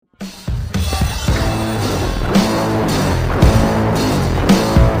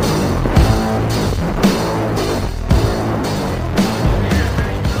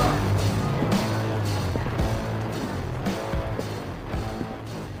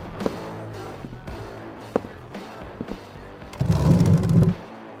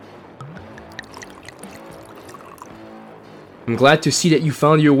I'm glad to see that you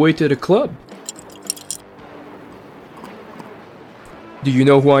found your way to the club. Do you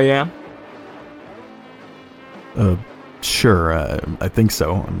know who I am? Sure, I think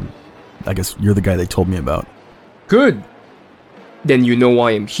so. I guess you're the guy they told me about. Good. Then you know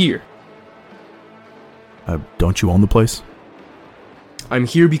why I'm here. Don't you own the place? I'm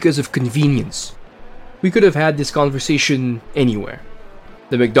here because of convenience. We could have had this conversation anywhere.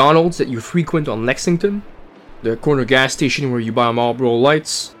 The McDonald's that you frequent on Lexington, the corner gas station where you buy Marlboro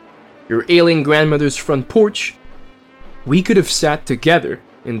Lights, your ailing grandmother's front porch. We could have sat together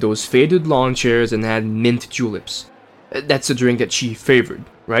in those faded lawn chairs and had mint juleps. That's a drink that she favored,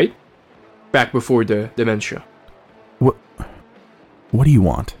 right? Back before the dementia. What do you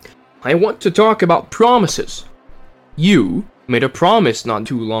want? I want to talk about promises. You made a promise not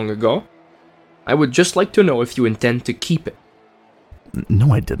too long ago. I would just like to know if you intend to keep it.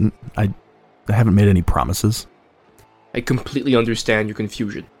 No, I didn't. I haven't made any promises. I completely understand your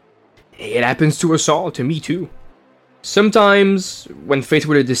confusion. It happens to us all, to me too. Sometimes, when faced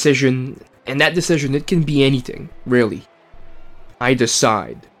with a decision, and that decision, it can be anything, really. I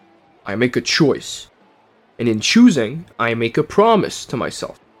decide. I make a choice. And in choosing, I make a promise to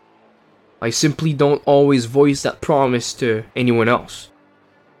myself. I simply don't always voice that promise to anyone else.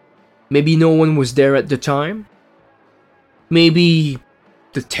 Maybe no one was there at the time. Maybe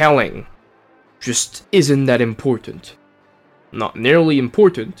the telling just isn't that important. Not nearly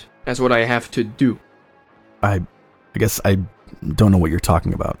important as what I have to do. I guess I don't know what you're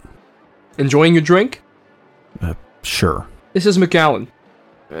talking about. Enjoying your drink? Sure. This is Macallan.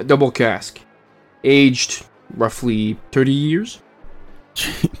 Double cask. Aged roughly 30 years.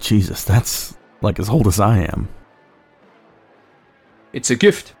 Jesus, that's like as old as I am. It's a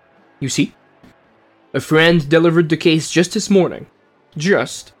gift, you see. A friend delivered the case just this morning.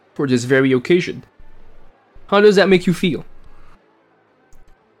 Just for this very occasion. How does that make you feel?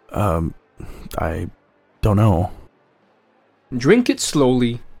 I don't know. Drink it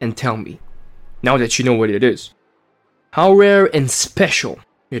slowly and tell me, now that you know what it is, how rare and special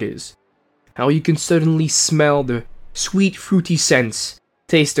it is. How you can suddenly smell the sweet fruity scents,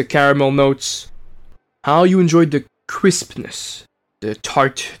 taste the caramel notes, how you enjoyed the crispness, the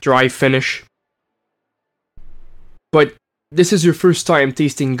tart, dry finish. But this is your first time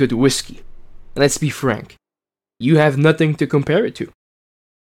tasting good whiskey. And let's be frank, you have nothing to compare it to.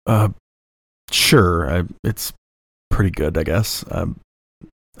 Sure, it's pretty good, I guess.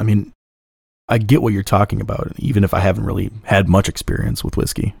 I mean, I get what you're talking about, even if I haven't really had much experience with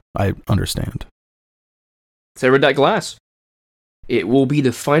whiskey. I understand. Savor that glass. It will be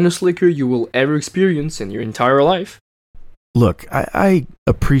the finest liquor you will ever experience in your entire life. Look, I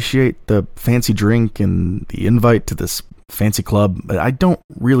appreciate the fancy drink and the invite to this fancy club, but I don't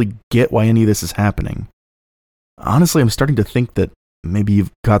really get why any of this is happening. Honestly, I'm starting to think that maybe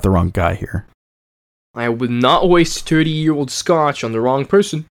you've got the wrong guy here. I would not waste 30-year-old scotch on the wrong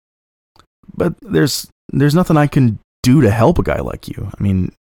person. But there's nothing I can do to help a guy like you. I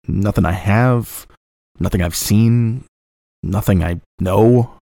mean, nothing I have, nothing I've seen, nothing I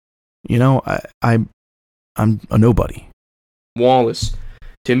know. You know, I'm a nobody. Wallace,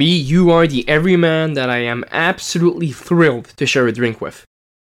 to me, you are the everyman that I am absolutely thrilled to share a drink with.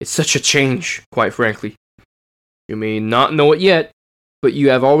 It's such a change, quite frankly. You may not know it yet, but you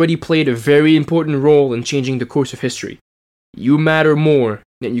have already played a very important role in changing the course of history. You matter more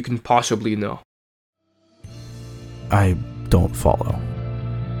than you can possibly know. I don't follow.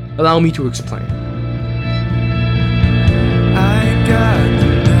 Allow me to explain. I got the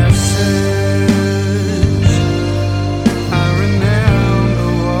message. I remember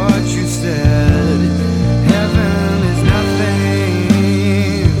what you said. Heaven is nothing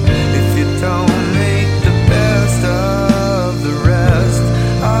if you don't make the best of the rest.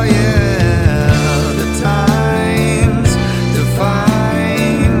 Oh yeah, the times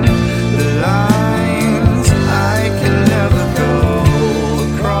define the lines I can never go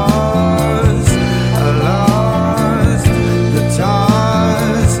across. I lost the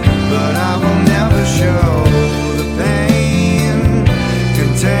toss, but I will never show the pain.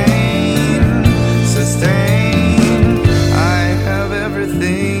 Contain, sustain. I have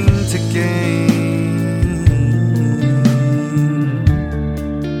everything to gain.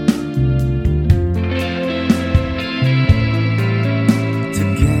 To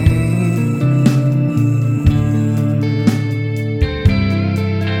gain.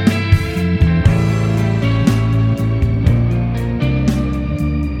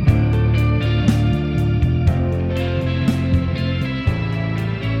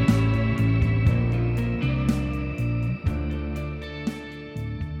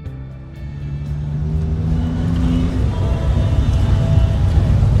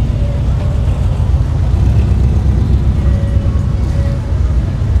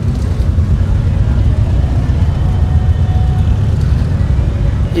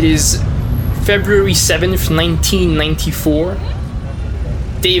 It is February 7th, 1994.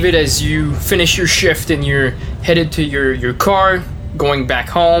 David, as you finish your shift and you're headed to your car, going back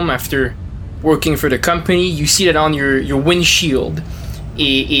home after working for the company, you see that on your windshield,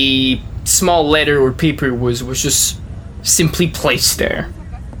 a small letter or paper was just simply placed there.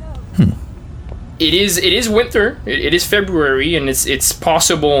 It is winter. It is February, and it's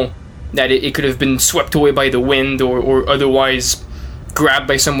possible that it could have been swept away by the wind or otherwise grabbed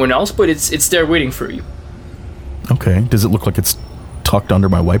by someone else, but it's there waiting for you. Okay. Does it look like it's tucked under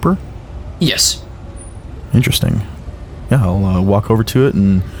my wiper? Yes. Interesting. Yeah, I'll walk over to it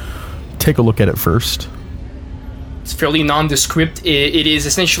and take a look at it first. It's fairly nondescript. It is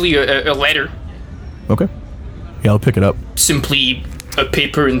essentially a letter. Okay. Yeah, I'll pick it up. Simply a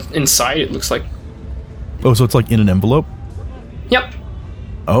paper inside, it looks like. Oh, so it's like in an envelope? Yep.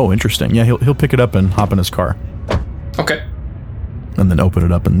 Oh, interesting. Yeah, he'll pick it up and hop in his car. Okay. And then open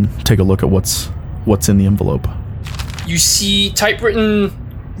it up and take a look at what's in the envelope. You see typewritten,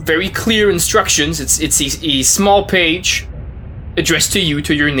 very clear instructions. It's a small page addressed to you,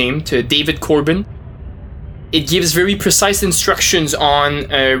 to your name, to David Corbin. It gives very precise instructions on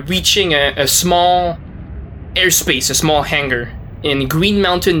reaching a small airspace, a small hangar in Green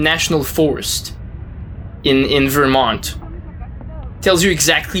Mountain National Forest in Vermont. Tells you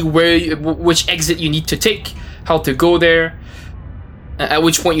exactly which exit you need to take, how to go there, at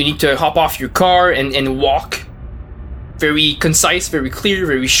which point you need to hop off your car and walk. Very concise, very clear,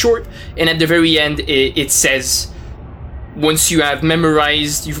 very short, and at the very end it says, once you have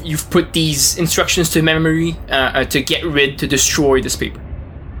memorized, you've put these instructions to memory to destroy this paper.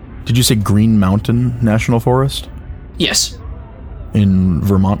 Did you say Green Mountain National Forest? Yes. In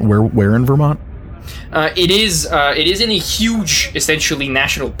Vermont? Where in Vermont? It is in a huge, essentially,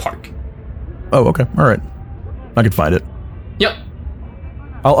 national park. Oh, okay. All right. I can find it. Yep.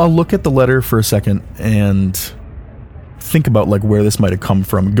 I'll look at the letter for a second and think about like where this might have come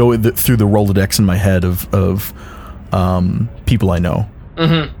from. Go through the Rolodex in my head of people I know.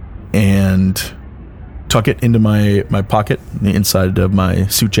 Mm-hmm. And tuck it into my pocket, the inside of my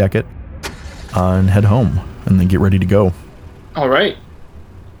suit jacket, and head home, and then get ready to go. All right.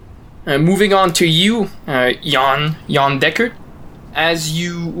 Moving on to you, Jan Deckard. As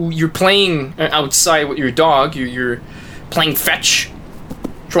you're playing outside with your dog, you're playing fetch,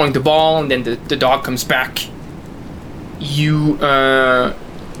 throwing the ball, and then the dog comes back. You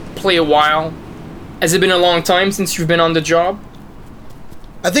play a while. Has it been a long time since you've been on the job?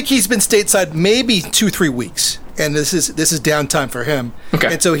 I think he's been stateside maybe 2-3 weeks, and this is downtime for him.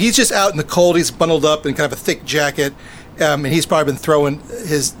 Okay. And so he's just out in the cold. He's bundled up in kind of a thick jacket, and he's probably been throwing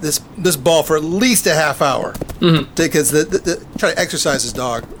this ball for at least a half hour because try to exercise his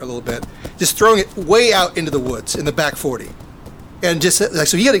dog a little bit, just throwing it way out into the woods in the back 40, and just like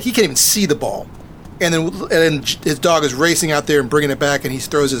so he can't even see the ball, and then his dog is racing out there and bringing it back, and he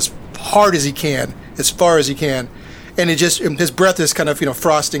throws as hard as he can, as far as he can. And his breath is kind of,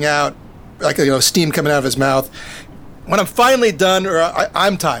 frosting out, like, steam coming out of his mouth. When I'm finally done, or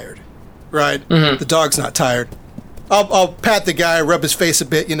I'm tired, right? Mm-hmm. The dog's not tired. I'll pat the guy, rub his face a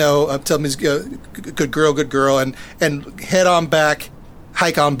bit, tell him he's good girl, and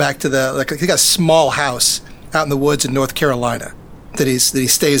hike on back to he got a small house out in the woods in North Carolina that he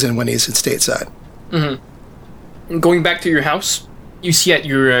stays in when he's in stateside. Mm-hmm. Going back to your house, you see at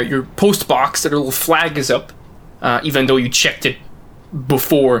your post box that a little flag is up. Even though you checked it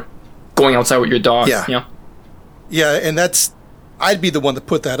before going outside with your dog. Yeah. Yeah, and I'd be the one to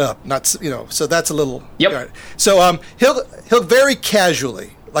put that up, not, so that's a little... Yep. Right. So he'll very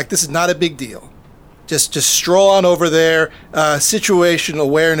casually, like this is not a big deal, just stroll on over there, situational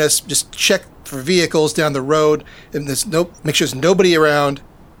awareness, just check for vehicles down the road, and make sure there's nobody around,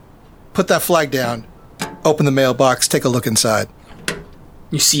 put that flag down, open the mailbox, take a look inside.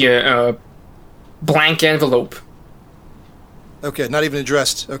 You see a blank envelope. Okay, not even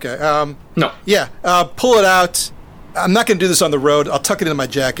addressed. Okay. No. Yeah, pull it out. I'm not going to do this on the road. I'll tuck it into my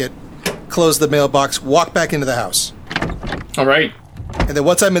jacket, close the mailbox, walk back into the house. All right. And then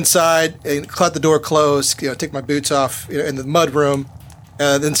once I'm inside, and let the door close, take my boots off in the mud room,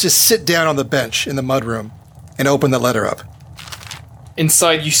 then just sit down on the bench in the mud room and open the letter up.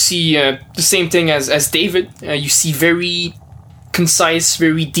 Inside, you see the same thing as David. You see very concise,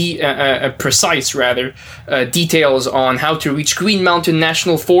 very precise details on how to reach Green Mountain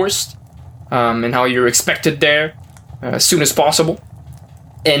National Forest, and how you're expected there as soon as possible,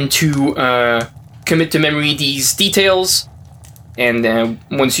 and to commit to memory these details, and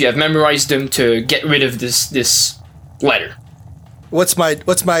once you have memorized them, to get rid of this letter. What's my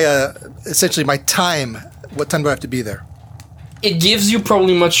essentially my time? What time do I have to be there? It gives you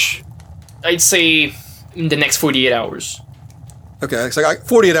probably much, I'd say, in the next 48 hours. Okay, so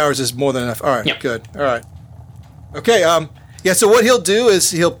 48 hours is more than enough. All right, Yeah. good. All right. Okay, yeah, so what he'll do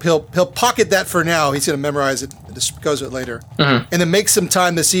is he'll pocket that for now. He's going to memorize it and dispose of it later. And then make some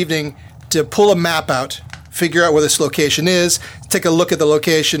time this evening to pull a map out, figure out where this location is, take a look at the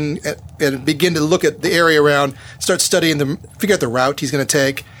location, and begin to look at the area around, start studying figure out the route he's going to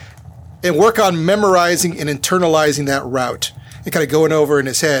take, and work on memorizing and internalizing that route and kind of going over in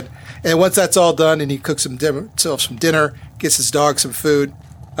his head. And once that's all done and he cooks himself some dinner, gets his dog some food,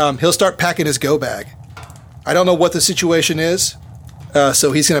 he'll start packing his go bag. I don't know what the situation is,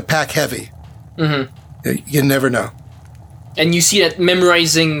 so he's going to pack heavy. You never know. And you see that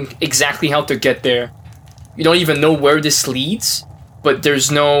memorizing exactly how to get there. You don't even know where this leads, but there's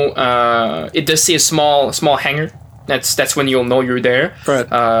no. It does say a small hangar. That's when you'll know you're there. Right.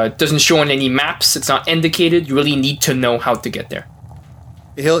 It doesn't show on any maps. It's not indicated. You really need to know how to get there.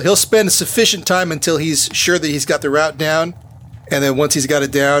 He'll spend sufficient time until he's sure that he's got the route down, and then once he's got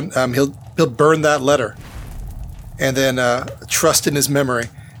it down, he'll burn that letter, and then trust in his memory.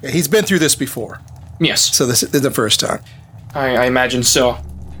 He's been through this before, Yes, so this is the first time. I imagine so.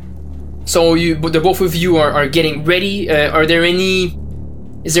 So the both of you are getting ready. Is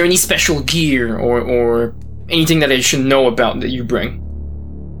there any special gear or anything that I should know about that you bring?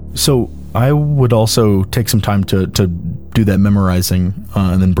 So I would also take some time to do that memorizing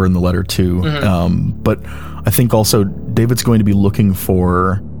and then burn the letter too. But I think also David's going to be looking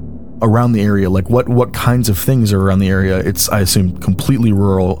for around the area, like what kinds of things are around the area. It's, I assume, completely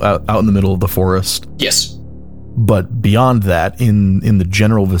rural, out in the middle of the forest. Yes. But beyond that, in the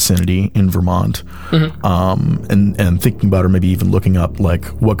general vicinity in Vermont, and thinking about, or maybe even looking up, like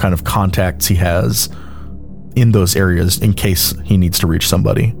what kind of contacts he has in those areas in case he needs to reach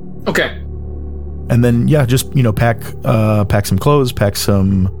somebody. Okay. And then, yeah, just, pack some clothes, pack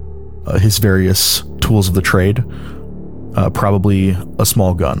some his various tools of the trade, probably a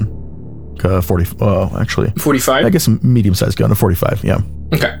small gun, 45. I guess a medium-sized gun, a 45. Yeah.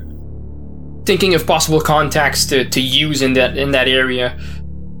 Okay. Thinking of possible contacts to use in that area.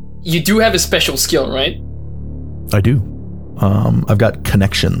 You do have a special skill, right? I do. I've got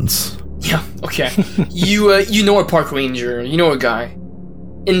connections. Yeah. Okay. You know a park ranger. You know a guy.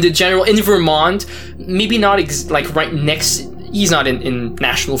 In Vermont, maybe not like right next. He's not in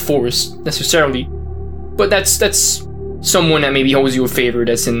national forest necessarily, but that's someone that maybe holds you a favor.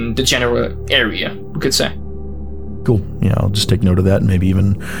 That's in the general area, we could say. Cool. Yeah, I'll just take note of that and maybe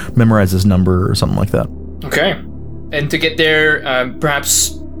even memorize his number or something like that. Okay. And to get there,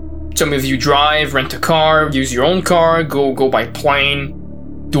 perhaps some of you drive, rent a car, use your own car, go by plane.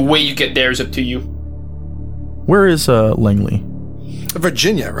 The way you get there is up to you. Where is Langley?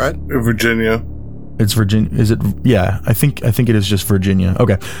 Virginia, right? Virginia. It's Virginia. Is it? Yeah, I think it is just Virginia.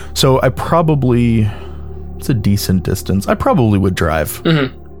 Okay. So it's a decent distance. I probably would drive.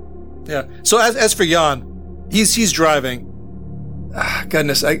 Yeah. So as for Jan, he's driving.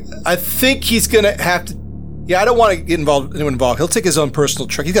 Goodness, I think he's gonna have to. Yeah, I don't want to get anyone involved. He'll take his own personal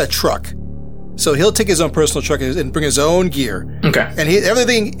truck. He's got a truck, so he'll take his own personal truck and bring his own gear. Okay. And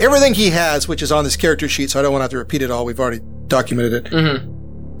everything he has, which is on this character sheet, so I don't want to have to repeat it all. We've already documented it.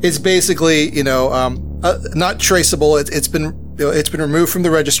 It's basically, not traceable. It's been removed from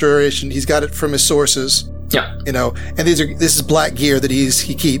the registration. He's got it from his sources. Yeah. And this is black gear that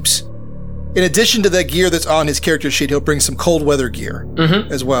he keeps. In addition to that gear that's on his character sheet, he'll bring some cold weather gear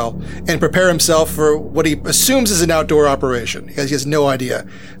as well, and prepare himself for what he assumes is an outdoor operation. He has no idea,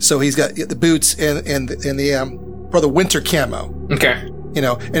 so he's got the boots and the winter camo. Okay.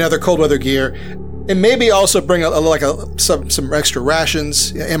 And other cold weather gear, and maybe also bring some extra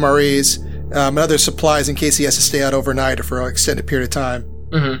rations, MREs, and other supplies in case he has to stay out overnight or for an extended period of time.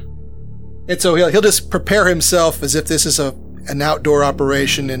 And so he'll just prepare himself as if this is an outdoor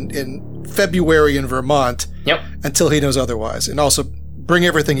operation in February in Vermont. Yep. Until he knows otherwise, and also bring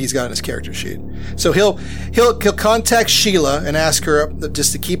everything he's got in his character sheet. So he'll contact Sheila and ask her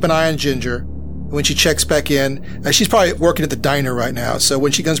just to keep an eye on Ginger when she checks back in. She's probably working at the diner right now, so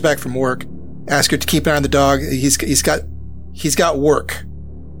when she comes back from work, ask her to keep an eye on the dog. He's got work.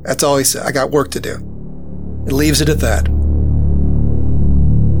 That's all he said. I got work to do. It leaves it at that.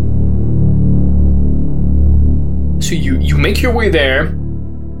 So you make your way there.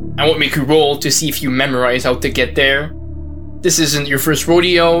 I won't make you roll to see if you memorize how to get there. This isn't your first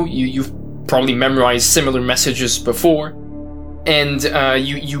rodeo. You've probably memorized similar messages before. And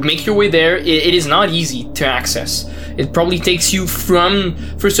you make your way there. It is not easy to access. It probably takes you from,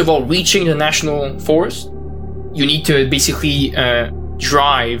 first of all, reaching the national forest. You need to basically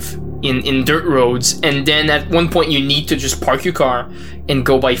drive in dirt roads, and then at one point you need to just park your car and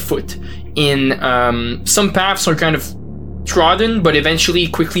go by foot. In some paths are kind of trodden, but eventually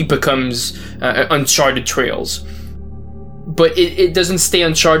quickly becomes uncharted trails. But it doesn't stay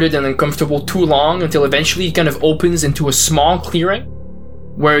uncharted and uncomfortable too long until eventually it kind of opens into a small clearing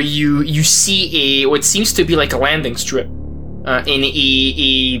where you see what seems to be like a landing strip in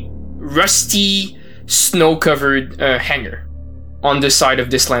a rusty, snow-covered hangar on the side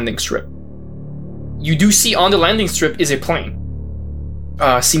of this landing strip. You do see on the landing strip is a plane.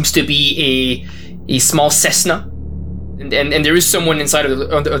 Seems to be a small Cessna, and there is someone inside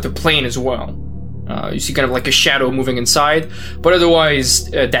of the plane as well. You see kind of like a shadow moving inside, but otherwise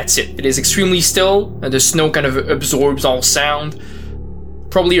that's it. It is extremely still. The snow kind of absorbs all sound.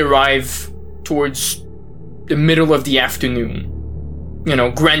 Probably arrive towards the middle of the afternoon. You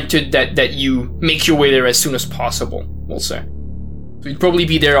know, granted that you make your way there as soon as possible, we'll say. So you'd probably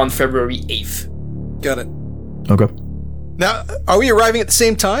be there on February 8th. Got it. Okay. Now, are we arriving at the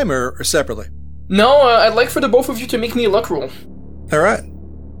same time or separately? No, I'd like for the both of you to make me a luck roll. All right.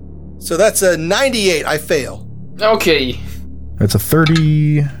 So that's a 98. I fail. Okay. That's a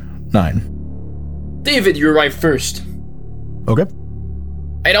 39. David, you arrive first. Okay.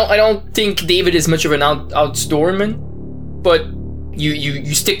 I don't think David is much of an outdoorsman, but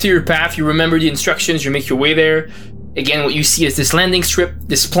you stick to your path, you remember the instructions, you make your way there. Again, what you see is this landing strip,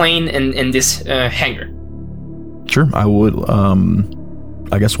 this plane, and this hangar. Sure, I would,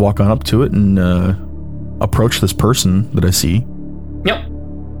 I guess walk on up to it and approach this person that I see. Yep.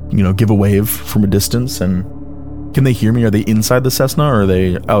 You know, give a wave from a distance, and can they hear me? Are they inside the Cessna or are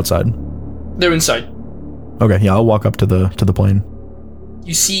they outside? They're inside. Okay, yeah, I'll walk up to the plane.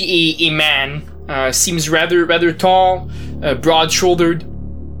 You see a man, seems rather tall, broad-shouldered,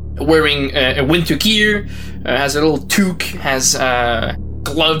 wearing a winter gear, has a little toque, has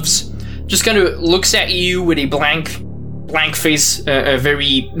gloves, just kind of looks at you with a blank face, a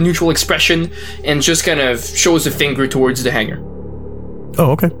very neutral expression, and just kind of shows a finger towards the hangar.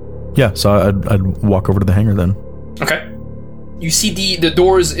 Oh, okay. Yeah, so I'd walk over to the hangar then. Okay. You see the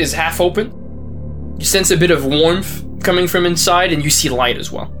doors is half open. You sense a bit of warmth coming from inside, and you see light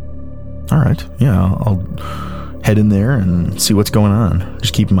as well. All right. Yeah, I'll head in there and see what's going on.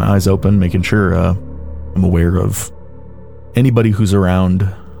 Just keeping my eyes open, making sure I'm aware of anybody who's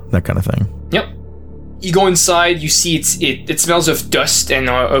around, that kind of thing. Yep. You go inside, you see it smells of dust and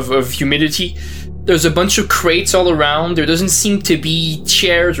of humidity. There's a bunch of crates all around. There doesn't seem to be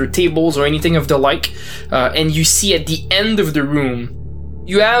chairs or tables or anything of the like. And you see at the end of the room,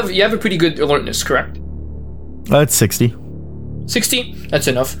 you have a pretty good alertness, correct? It's 60. 60? That's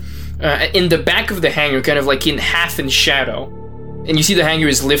enough. In the back of the hangar, kind of like in half in shadow, and you see the hangar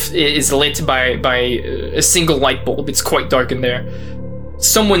is lit by a single light bulb. It's quite dark in there.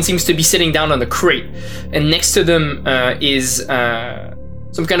 Someone seems to be sitting down on a crate, and next to them is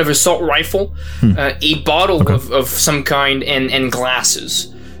some kind of assault rifle, a bottle of some kind, and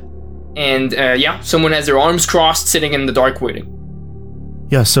glasses. And someone has their arms crossed, sitting in the dark waiting.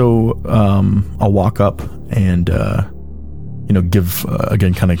 Yeah, so I'll walk up and give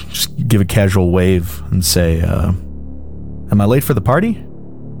a casual wave and say, "Am I late for the party?"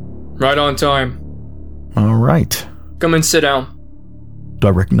 Right on time. All right. Come and sit down. Do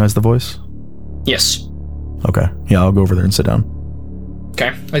I recognize the voice? Yes. Okay. Yeah, I'll go over there and sit down.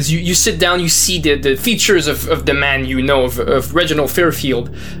 Okay. As you sit down, you see the features of the man you know, of Reginald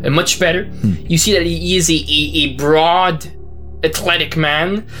Fairfield, much better. You see that he is a broad, athletic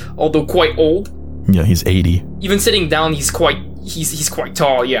man, although quite old. Yeah, he's 80. Even sitting down, he's quite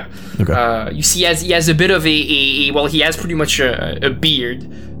tall. Yeah. Okay. You see, he has a bit of he has pretty much a beard,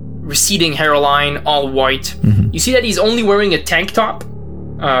 receding hairline, all white. Mm-hmm. You see that he's only wearing a tank top,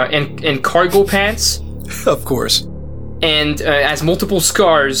 and cargo pants. Of course. And has multiple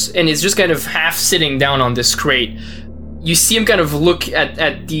scars, and is just kind of half sitting down on this crate. You see him kind of look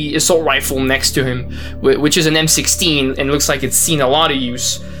at the assault rifle next to him, which is an M16, and looks like it's seen a lot of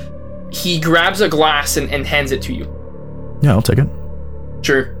use. He grabs a glass and hands it to you. Yeah, I'll take it.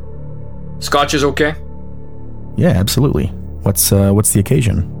 Sure. Scotch is okay? Yeah, absolutely. What's the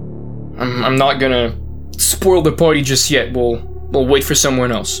occasion? I'm not gonna spoil the party just yet. We'll wait for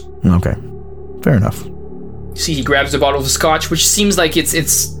someone else. Okay. Fair enough. See, he grabs the bottle of scotch, which seems like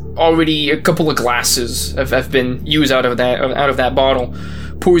it's already a couple of glasses have been used out of that bottle.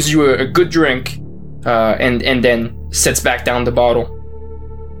 Pours you a good drink, and then sets back down the bottle.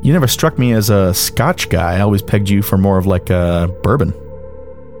 You never struck me as a Scotch guy. I always pegged you for more of like a bourbon.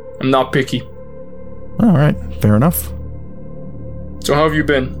 I'm not picky. All right, fair enough. So how have you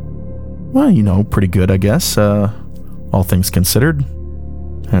been? Well, pretty good, I guess. All things considered.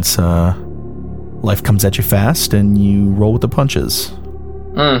 That's life comes at you fast, and you roll with the punches.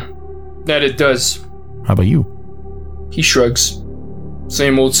 That it does. How about you? He shrugs.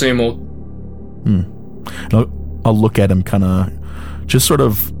 Same old, same old. I'll look at him, kind of, just sort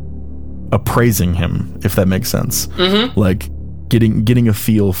of appraising him, if that makes sense. Like getting a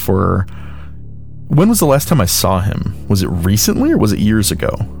feel for. When was the last time I saw him? Was it recently or was it years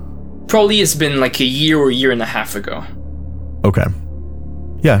ago? Probably it's been like a year or a year and a half ago. Okay.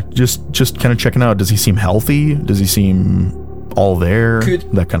 Yeah, just kind of checking out. Does he seem healthy? Does he seem all there?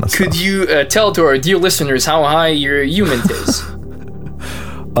 That kind of stuff. Could you tell to our dear listeners how high your human is?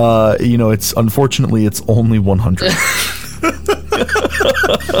 It's unfortunately it's only 100.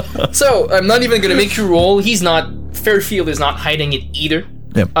 So I'm not even gonna make you roll. He's not. Fairfield is not hiding it either.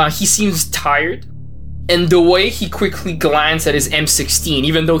 Yep. He seems tired. And the way he quickly glanced at his M16,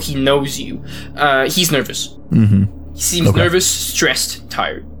 even though he knows you, he's nervous. He seems nervous, stressed,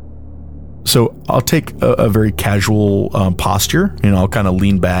 tired. So I'll take a very casual posture. I'll kind of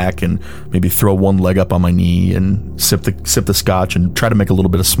lean back and maybe throw one leg up on my knee and sip the scotch and try to make a little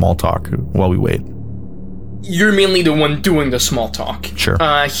bit of small talk while we wait. You're mainly the one doing the small talk. Sure.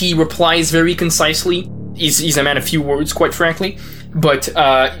 He replies very concisely. He's a man of few words, quite frankly, but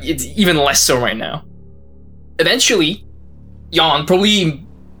it's even less so right now. Eventually, Jan, probably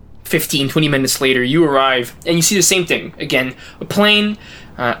 15, 20 minutes later, you arrive, and you see the same thing. Again, a plane,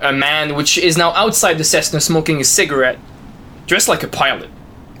 a man which is now outside the Cessna smoking a cigarette, dressed like a pilot.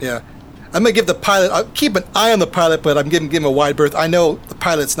 Yeah. I'm going to give the pilot... I'll keep an eye on the pilot, but I'm giving him a wide berth. I know the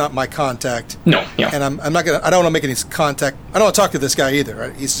pilot's not my contact. No, yeah. And I'm not going to... I don't want to make any contact. I don't want to talk to this guy either,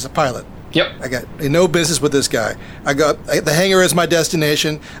 right? He's just a pilot. Yep. I got no business with this guy. The hangar is my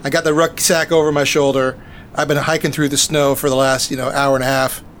destination. I got the rucksack over my shoulder. I've been hiking through the snow for the last, hour and a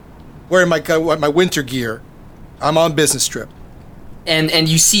half, wearing my winter gear. I'm on business trip. And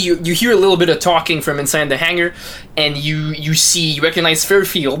you hear a little bit of talking from inside the hangar, and you recognize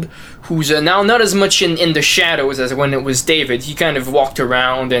Fairfield, who's now not as much in the shadows as when it was David. He kind of walked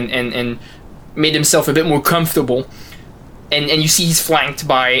around and made himself a bit more comfortable. And you see he's flanked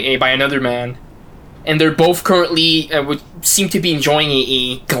by another man, and they're both currently would seem to be enjoying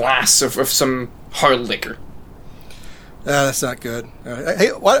a glass of some hard liquor. That's not good.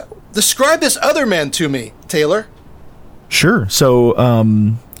 Hey, describe this other man to me, Taylor. Sure.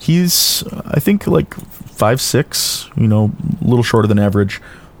 So he's, I think, like 5'6", a little shorter than average,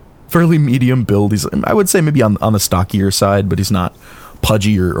 fairly medium build. He's, I would say, maybe on the stockier side, but he's not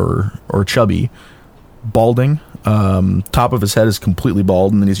pudgy or chubby. Balding. Top of his head is completely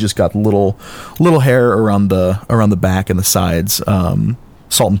bald, and then he's just got little hair around the back and the sides.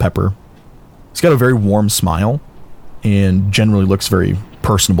 Salt and pepper. He's got a very warm smile, and generally looks very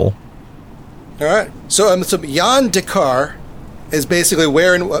personable. All right. So Jan Dekar is basically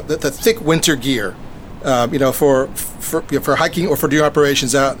wearing the thick winter gear, for hiking or for doing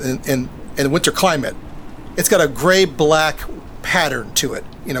operations out in winter climate. It's got a gray-black pattern to it,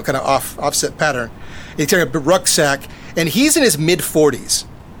 kind of offset pattern. He's carrying a rucksack, and he's in his mid-40s.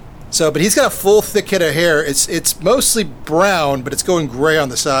 But he's got a full, thick head of hair. It's mostly brown, but it's going gray on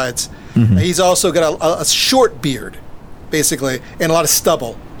the sides. Mm-hmm. He's also got a short beard, basically, and a lot of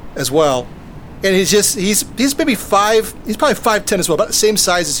stubble as well. And he's maybe he's probably 5'10" as well, about the same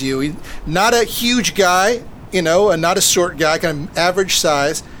size as you. He's not a huge guy, and not a short guy, kind of average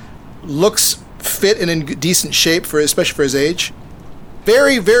size. Looks fit and in decent shape, especially for his age.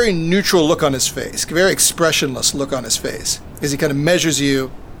 Very, very neutral look on his face. Very expressionless look on his face as he kind of measures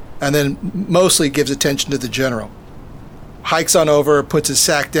you and then mostly gives attention to the general. Hikes on over, puts his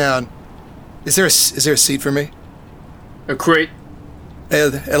sack down. Is there a seat for me? A crate.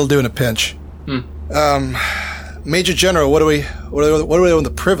 It'll do in a pinch. Major General, what do we own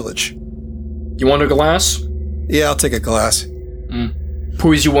the privilege? You want a glass? Yeah, I'll take a glass.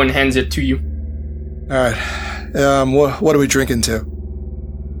 Pours you one, hands it to you. All right. What are we drinking to?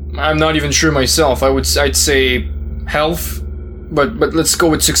 I'm not even sure myself. I'd say health, but let's go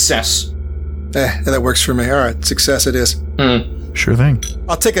with success. That works for me. All right, success it is. Sure thing.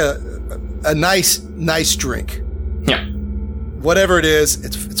 I'll take a nice drink. Yeah. Whatever it is,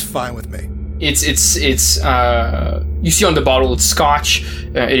 it's fine with me. It's you see on the bottle it's scotch.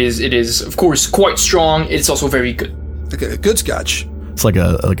 It is of course quite strong. It's also very good. Okay, a good scotch. It's like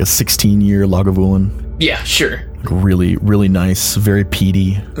a 16-year Lagavulin. Yeah, sure. Really, really nice. Very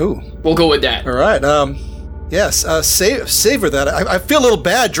peaty. Ooh. We'll go with that. All right. Yes. Savor that. I feel a little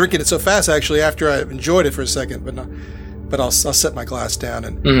bad drinking it so fast actually after I enjoyed it for a second, but I'll set my glass down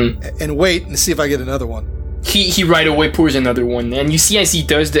and wait and see if I get another one. He right away pours another one, and you see as he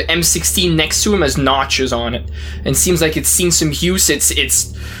does, the M16 next to him has notches on it, and seems like it's seen some use.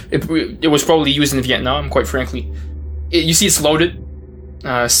 It was probably used in Vietnam, quite frankly. You see it's loaded,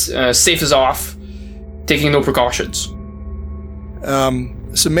 safe is off, taking no precautions.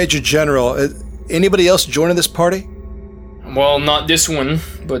 So Major General, anybody else joining this party? Well, not this one,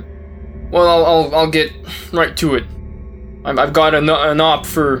 but well, I'll get right to it. I've got an op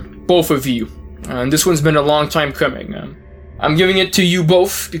for both of you. And this one's been a long time coming. I'm giving it to you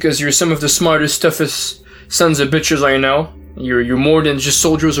both because you're some of the smartest, toughest sons of bitches I know. You're more than just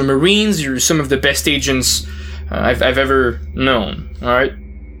soldiers or marines. You're some of the best agents I've ever known. All right.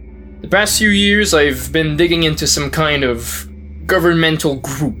 The past few years, I've been digging into some kind of governmental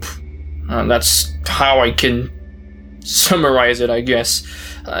group. That's how I can summarize it, I guess.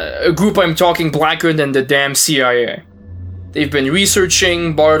 A group I'm talking blacker than the damn CIA. They've been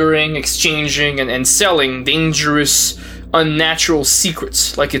researching, bartering, exchanging, and selling dangerous, unnatural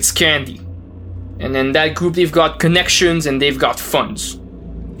secrets like it's candy. And in that group, they've got connections and they've got funds.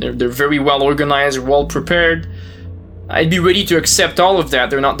 They're very well organized, well prepared. I'd be ready to accept all of that.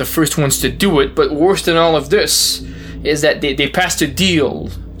 They're not the first ones to do it, but worse than all of this is that they passed a deal,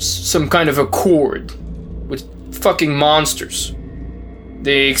 some kind of accord, with fucking monsters.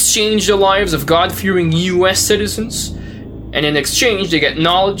 They exchange the lives of God-fearing US citizens, and in exchange, they get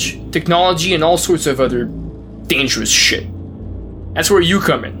knowledge, technology, and all sorts of other dangerous shit. That's where you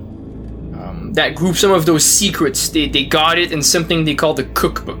come in. That group, some of those secrets, they got it in something they call the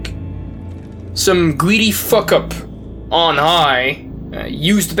cookbook. Some greedy fuck-up on high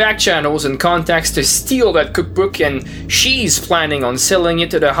used back channels and contacts to steal that cookbook, and she's planning on selling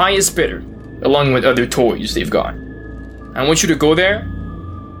it to the highest bidder, along with other toys they've got. I want you to go there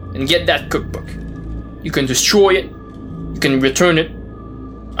and get that cookbook. You can destroy it. You can return it.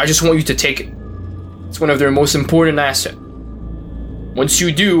 I just want you to take it. It's one of their most important assets. Once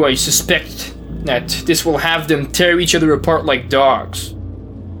you do, I suspect that this will have them tear each other apart like dogs.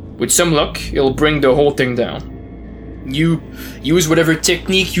 With some luck, it'll bring the whole thing down. You use whatever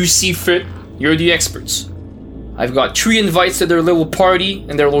technique you see fit. You're the experts. I've got 3 invites to their little party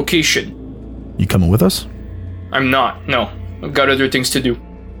and their location. You coming with us? I'm not. No. I've got other things to do.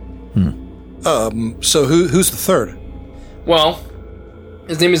 So who's the third? Well,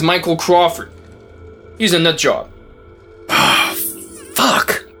 his name is Michael Crawford. He's a nut job.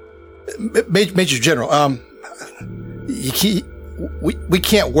 Fuck. Major General, we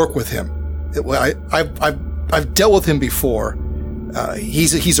can't work with him. I've dealt with him before.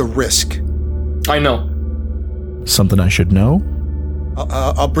 He's a risk. I know. Something I should know?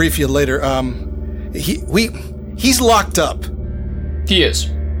 I'll brief you later. He's locked up. He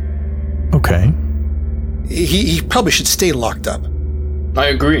is. Okay. He probably should stay locked up. I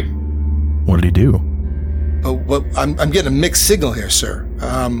agree. What did he do? Oh, well, I'm getting a mixed signal here, sir.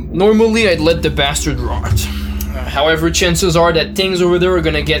 Normally, I'd let the bastard rot. However, chances are that things over there are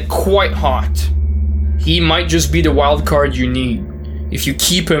gonna get quite hot. He might just be the wild card you need, if you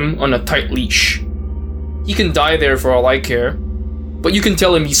keep him on a tight leash. He can die there for all I care, but you can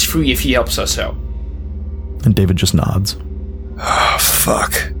tell him he's free if he helps us out. And David just nods. Oh,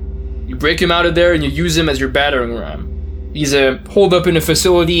 fuck. You break him out of there and you use him as your battering ram. He's holed up in a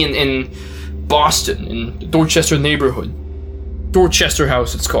facility in Boston, in the Dorchester neighborhood. Dorchester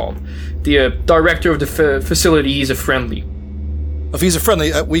House, it's called. The director of the facility, he's a friendly. If he's a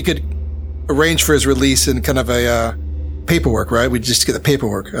friendly, we could arrange for his release in kind of a paperwork, right? We just get the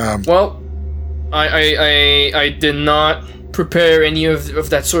paperwork. Well, I did not prepare any of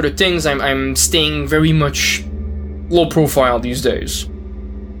that sort of things. I'm staying very much low profile these days.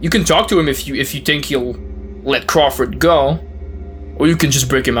 You can talk to him if you think he'll let Crawford go, or you can just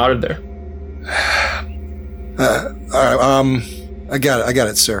break him out of there. All right, I got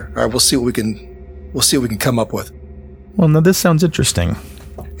it, sir. All right, we'll see what we can come up with. Well, now this sounds interesting.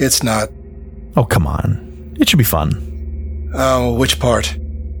 It's not. Oh, come on. It should be fun. Oh, which part?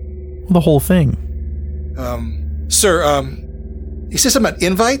 The whole thing. Sir, you said something about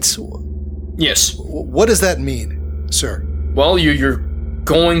invites? Yes. What does that mean, sir? Well, you're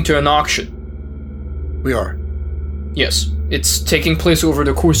going to an auction. We are. Yes. It's taking place over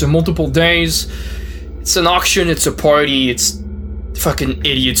the course of multiple days. It's an auction, it's a party, it's fucking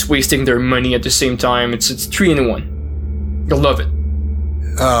idiots wasting their money at the same time. It's 3 in 1. You'll love it.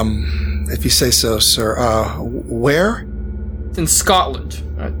 If you say so, sir. Where? It's in Scotland.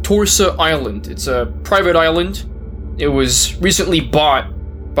 Torsa Island. It's a private island. It was recently bought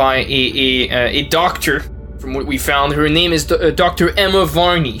by a doctor, from what we found. Her name is Dr. Emma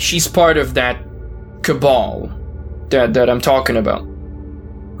Varney. She's part of that cabal that I'm talking about.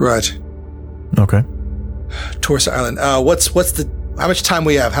 Right. Okay. Torsa Island. How much time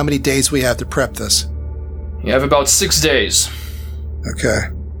we have? How many days we have to prep this? You have about 6 days. Okay.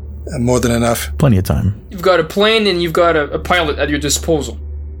 More than enough. Plenty of time. You've got a plane and you've got a pilot at your disposal.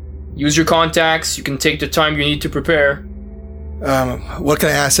 Use your contacts. You can take the time you need to prepare. What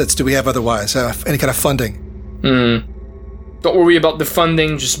kind of assets do we have otherwise? Any kind of funding? Don't worry about the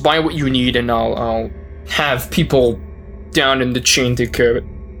funding. Just buy what you need, and I'll have people down in the chain take care of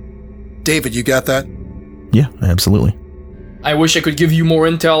it. David, you got that? Yeah, absolutely. I wish I could give you more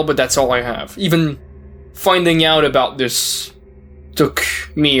intel, but that's all I have. Even finding out about this took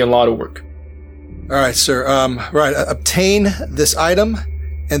me a lot of work. All right, sir. Obtain this item,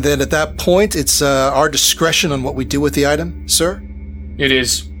 and then at that point, it's our discretion on what we do with the item, sir? It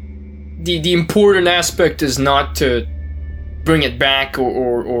is. The important aspect is not to bring it back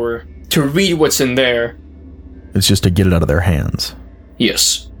or to read what's in there. It's just to get it out of their hands.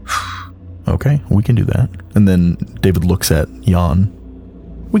 Yes. Okay, we can do that. And then David looks at Jan.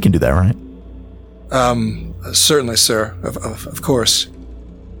 We can do that, right? Certainly, sir. Of course.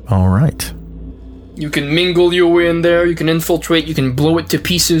 All right. You can mingle your way in there, you can infiltrate, you can blow it to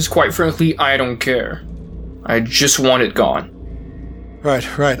pieces. Quite frankly, I don't care. I just want it gone. Right.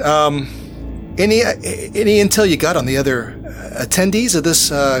 Any intel you got on the other attendees of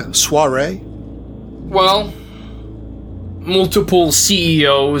this soiree? Well, multiple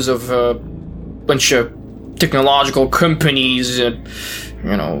CEOs of a bunch of technological companies,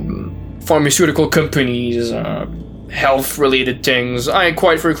 pharmaceutical companies, health-related things.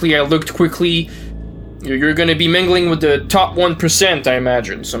 Quite frankly, I looked quickly. You're going to be mingling with the top 1%, I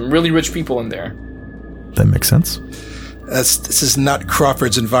imagine. Some really rich people in there. That makes sense. This is not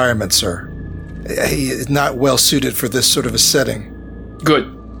Crawford's environment, sir. He is not well suited for this sort of a setting.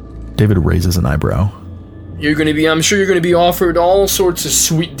 Good. David raises an eyebrow. I'm sure you're going to be offered all sorts of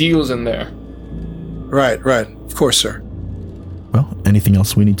sweet deals in there. Right. Of course, sir. Well, anything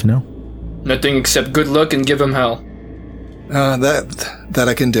else we need to know? Nothing except good luck and give him hell. That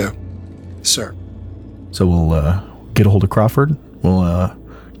I can do, sir. So we'll get a hold of Crawford. We'll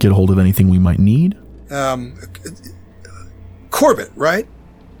get a hold of anything we might need. Corbin, right?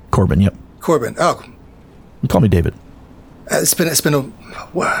 Corbin, yep. Corbin. Oh, Call me David. it's been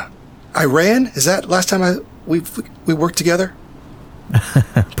Iran? Is that last time we worked together?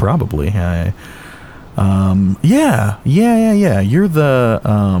 Probably. Yeah. You're the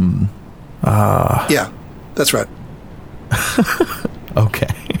Yeah, that's right. Okay.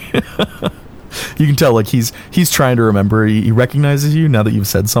 You can tell, like, he's trying to remember. He recognizes you now that you've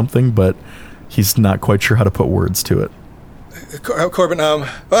said something, but he's not quite sure how to put words to it. Corbin, well,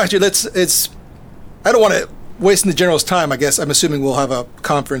 actually, I don't want to waste the general's time, I guess. I'm assuming we'll have a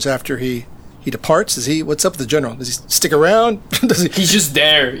conference after he departs. What's up with the general? Does he stick around? He's just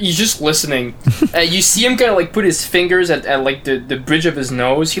there. He's just listening. You see him kind of like put his fingers at like the bridge of his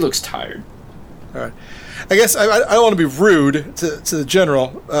nose. He looks tired. All right. I guess I don't want to be rude to the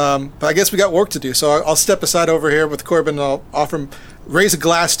general, but I guess we got work to do. So I'll step aside over here with Corbin and I'll offer him, raise a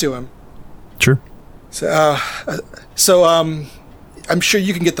glass to him. Sure. So I'm sure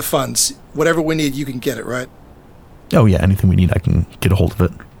you can get the funds. Whatever we need, you can get it, right? Oh yeah, anything we need, I can get a hold of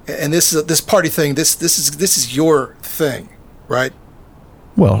it. And this party thing, this is your thing, right?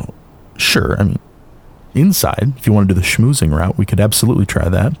 Well, sure. I mean, inside, if you want to do the schmoozing route, we could absolutely try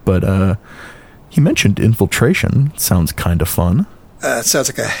that. But he mentioned infiltration. Sounds kind of fun. It sounds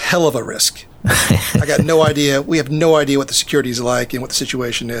like a hell of a risk. I got no idea. We have no idea what the security is like and what the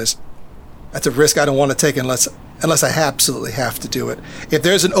situation is. That's a risk I don't want to take unless I absolutely have to do it. If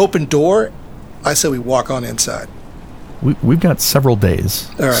there's an open door, I say we walk on inside. We've got several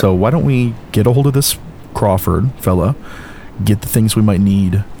days. All right. So why don't we get a hold of this Crawford fella, get the things we might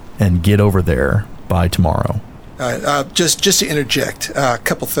need, and get over there by tomorrow. All right. Just to interject, a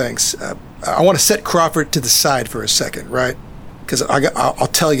couple things. I want to set Crawford to the side for a second, right? Because I'll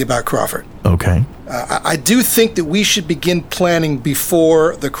tell you about Crawford. Okay. I do think that we should begin planning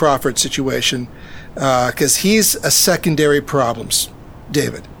before the Crawford situation, because he's a secondary problem,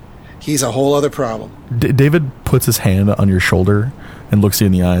 David. He's a whole other problem. David puts his hand on your shoulder and looks you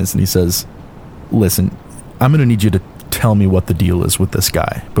in the eyes, and he says, listen, I'm going to need you to tell me what the deal is with this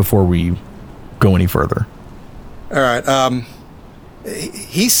guy before we go any further. All right.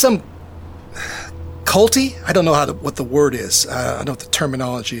 He's some culty? I don't know what the word is. I don't know what the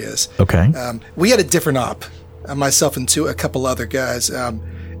terminology is. Okay. We had a different op, myself and a couple other guys,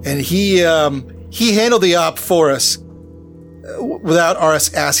 and he handled the op for us without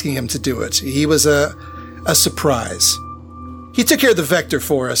us asking him to do it. He was a surprise. He took care of the vector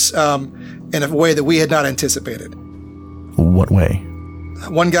for us in a way that we had not anticipated. What way?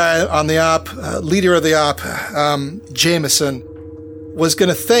 one guy on the op, leader of the op, Jameson, was going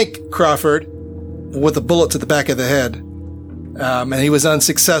to thank Crawford with a bullet to the back of the head, and he was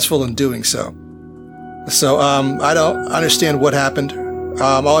unsuccessful in doing so. So I don't understand what happened.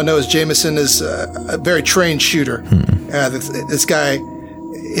 All I know is Jameson is a very trained shooter. This guy,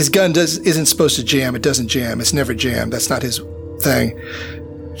 his gun isn't supposed to jam. It doesn't jam. It's never jammed. That's not his thing.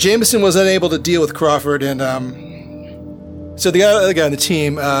 Jameson was unable to deal with Crawford, and so the other guy on the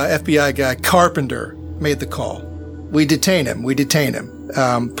team, FBI guy Carpenter, made the call. We detain him.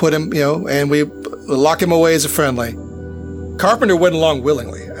 Put him, and we lock him away as a friendly. Carpenter went along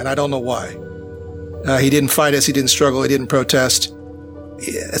willingly, and I don't know why. He didn't fight us. He didn't struggle. He didn't protest.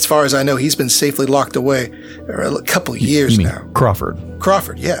 As far as I know, he's been safely locked away for a couple years you mean now.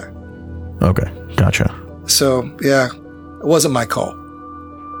 Crawford, yeah. Okay, gotcha. So, yeah, it wasn't my call.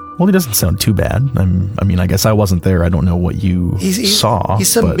 Well, he doesn't sound too bad. I mean, I guess I wasn't there. I don't know what you saw. He's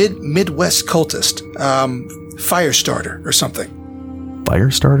some Midwest cultist, fire starter or something.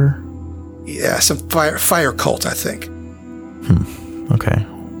 Fire starter? Yeah, some fire cult, I think. Okay.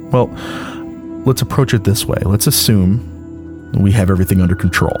 Well, let's approach it this way. Let's assume we have everything under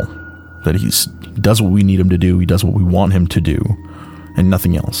control. That he does what we need him to do. He does what we want him to do, and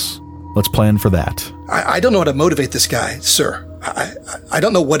nothing else. Let's plan for that. I don't know how to motivate this guy, sir. I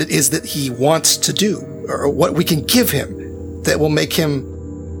don't know what it is that he wants to do, or what we can give him that will make him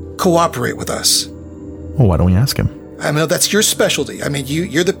cooperate with us. Well, why don't we ask him? I mean, that's your specialty. I mean,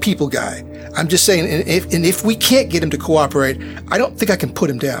 you're the people guy. I'm just saying, if we can't get him to cooperate, I don't think I can put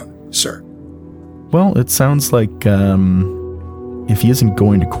him down, sir. Well, it sounds like if he isn't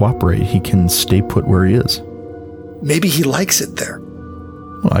going to cooperate, he can stay put where he is. Maybe he likes it there.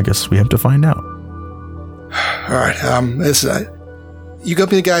 Well, I guess we have to find out. All right. You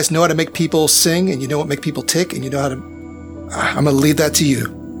company guys know how to make people sing, and you know what make people tick, and you know how to. I'm going to leave that to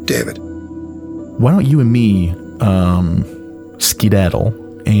you, David. Why don't you and me skedaddle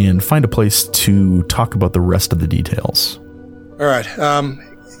and find a place to talk about the rest of the details? All right.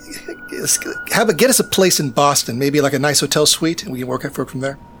 Get us a place in Boston, maybe like a nice hotel suite, and we can work from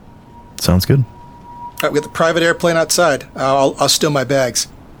there. Sounds good. All right, we got the private airplane outside. I'll steal my bags.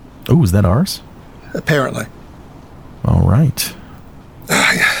 Oh, is that ours? Apparently. All right.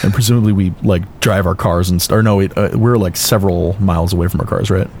 And presumably we drive our cars and we're several miles away from our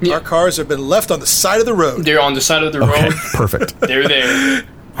cars, right? Yeah. Our cars have been left on the side of the road. They're on the side of the road. Perfect. They're there.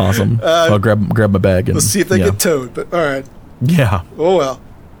 Awesome. I'll grab my bag and we'll see if they get towed. But all right. Yeah. Oh well.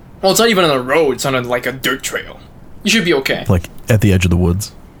 Well, it's not even on a road. It's on a dirt trail. You should be okay. At the edge of the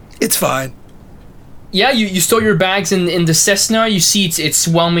woods. It's fine. Yeah, you store your bags in the Cessna. You see it's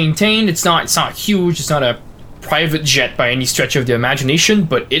well maintained. It's not huge. It's not a private jet by any stretch of the imagination,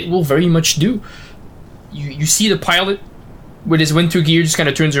 but it will very much do. You see the pilot with his winter gear just kind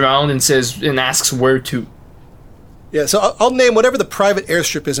of turns around and asks where to. Yeah, so I'll name whatever the private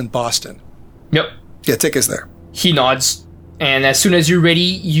airstrip is in Boston. Yep. Yeah, take us there. He nods, and as soon as you're ready,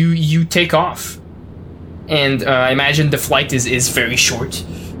 you take off. And I imagine the flight is very short.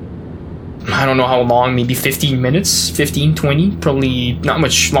 I don't know how long, maybe 15 minutes, 15, 20, probably not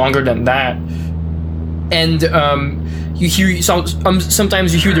much longer than that. And you hear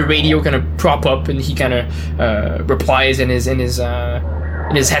sometimes you hear the radio kind of prop up, and he kind of replies in his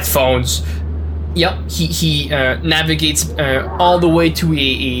headphones. Yep, he navigates all the way to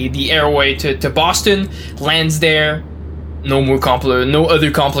the airway to Boston, lands there. No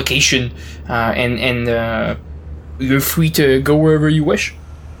other complication, and you're free to go wherever you wish.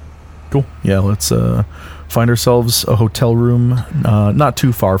 Cool. Yeah, let's find ourselves a hotel room not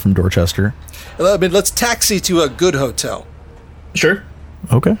too far from Dorchester. I mean, let's taxi to a good hotel. Sure.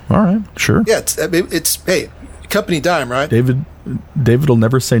 Okay. All right. Sure. Yeah, it's hey, company dime, right? David will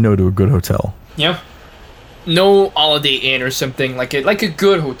never say no to a good hotel. Yeah. No Holiday Inn or something like a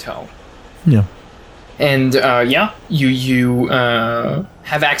good hotel. Yeah. And you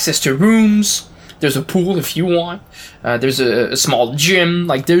have access to rooms. There's a pool if you want. There's a small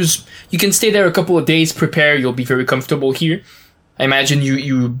gym. You can stay there a couple of days, prepare. You'll be very comfortable here. I imagine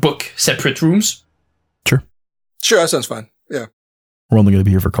you book separate rooms. Sure. Sure, that sounds fine. Yeah. We're only going to be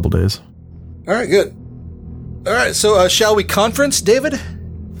here for a couple days. All right, good. All right, so shall we conference, David?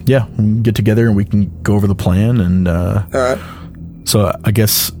 Yeah, we can get together and we can go over the plan. And all right. So I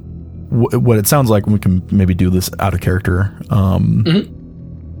guess what it sounds like, we can maybe do this out of character.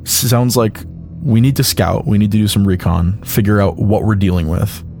 Sounds like we need to scout. We need to do some recon, figure out what we're dealing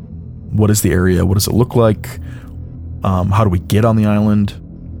with. What is the area? What does it look like? How do we get on the island?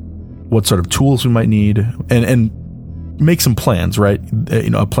 What sort of tools we might need? And make some plans, right?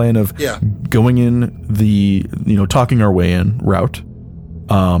 A plan of going in the, talking our way in route,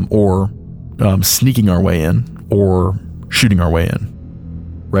 or sneaking our way in, or shooting our way in.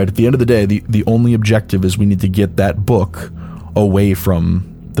 Right? At the end of the day, the only objective is we need to get that book away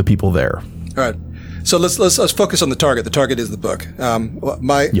from the people there. All right. So let's focus on the target. The target is the book.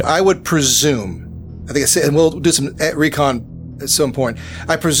 I would presume, I think I said, and we'll do some recon at some point.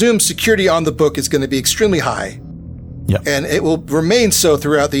 I presume security on the book is going to be extremely high. Yeah. And it will remain so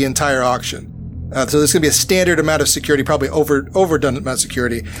throughout the entire auction. So there's going to be a standard amount of security, probably overdone amount of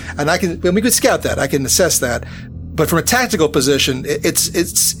security. And we could scout that. I can assess that. But from a tactical position,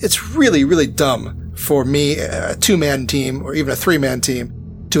 it's really, really dumb for me, a 2-man team or even a 3-man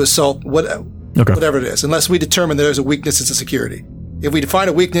team, to assault whatever it is, unless we determine there's a weakness in security. If we define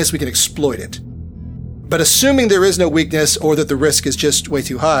a weakness, we can exploit it. But assuming there is no weakness or that the risk is just way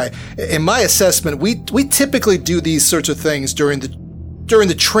too high, in my assessment, we typically do these sorts of things during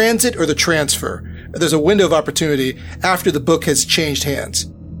the transit or the transfer. There's a window of opportunity after the book has changed hands.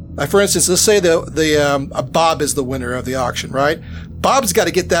 For instance, let's say Bob is the winner of the auction, right? Bob's got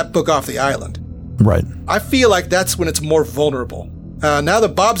to get that book off the island. Right. I feel like that's when it's more vulnerable. Now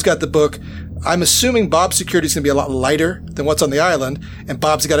that Bob's got the book, I'm assuming Bob's security is going to be a lot lighter than what's on the island, and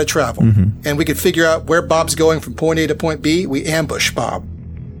Bob's got to travel. Mm-hmm. And we can figure out where Bob's going from point A to point B. We ambush Bob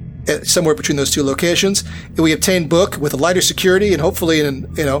somewhere between those two locations. And we obtain book with a lighter security, and hopefully,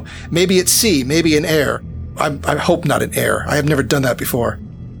 maybe at sea, maybe in air. I hope not in air. I have never done that before.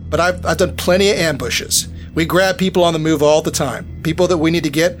 But I've done plenty of ambushes. We grab people on the move all the time. People that we need to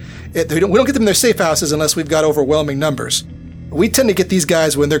get. We don't get them in their safe houses unless we've got overwhelming numbers. We tend to get these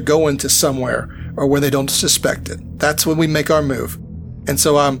guys when they're going to somewhere or when they don't suspect it. That's when we make our move. And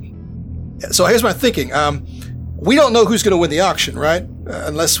so here's my thinking. We don't know who's going to win the auction, right?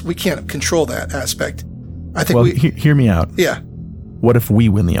 Unless we can't control that aspect. I think hear me out. Yeah. What if we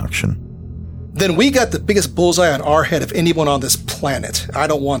win the auction? Then we got the biggest bullseye on our head of anyone on this planet. I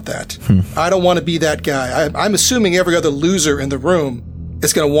don't want that. I don't want to be that guy. I'm assuming every other loser in the room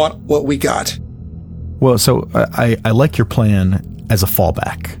is going to want what we got. Well, so I like your plan as a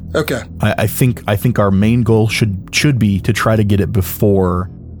fallback. Okay. I think our main goal should be to try to get it before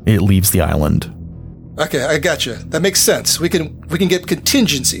it leaves the island. Okay, I gotcha. That makes sense. We can get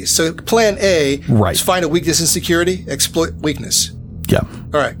contingencies. So plan A is find a weakness in security, exploit weakness. Yeah.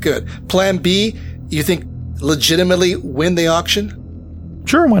 All right, good. Plan B, you think legitimately win the auction?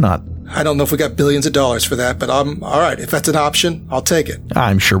 Sure, why not? I don't know if we got billions of dollars for that, but all right. If that's an option, I'll take it.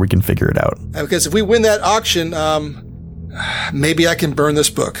 I'm sure we can figure it out. Because if we win that auction, maybe I can burn this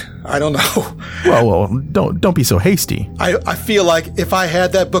book. I don't know. Well, don't be so hasty. I feel like if I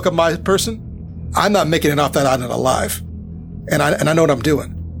had that book of my person, I'm not making it off that island alive, and I know what I'm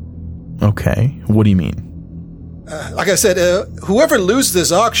doing. Okay, what do you mean? Like I said, whoever loses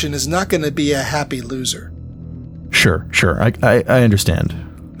this auction is not going to be a happy loser. Sure. I understand.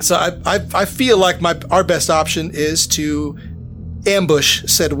 So I feel like our best option is to ambush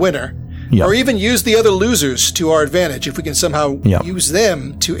said winner, or even use the other losers to our advantage. If we can somehow use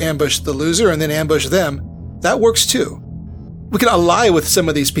them to ambush the loser and then ambush them, that works too. We can ally with some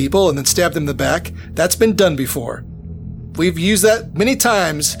of these people and then stab them in the back. That's been done before. We've used that many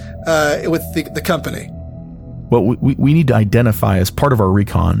times with the company. Well, we need to identify as part of our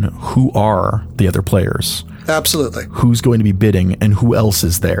recon who are the other players. Absolutely. Who's going to be bidding and who else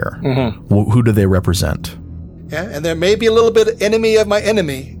is there? Mm-hmm. Who do they represent? Yeah, and there may be a little bit of enemy of my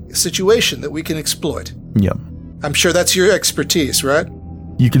enemy situation that we can exploit. Yeah. I'm sure that's your expertise, right?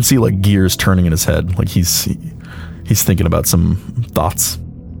 You can see like gears turning in his head, like he's thinking about some thoughts.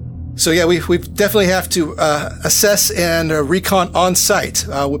 So yeah, we definitely have to assess and recon on site.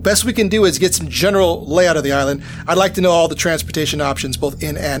 What best we can do is get some general layout of the island. I'd like to know all the transportation options, both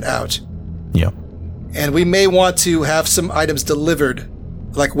in and out. Yeah. And we may want to have some items delivered,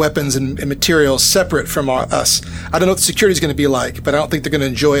 like weapons and materials, separate from us. I don't know what the security is going to be like, but I don't think they're going to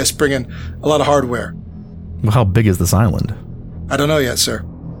enjoy us bringing a lot of hardware. Well, how big is this island? I don't know yet, sir.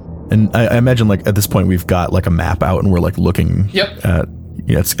 And I imagine, like, at this point, we've got, like, a map out, and we're, like, looking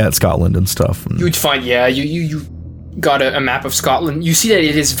at Scotland and stuff. And you'd find, you got a map of Scotland. You see that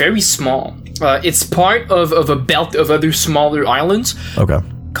it is very small. It's part of a belt of other smaller islands. Okay.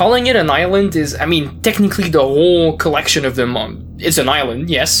 Calling it an island is, technically the whole collection of them is an island,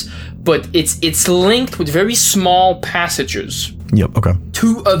 yes, but it's linked with very small passages. Yep, okay.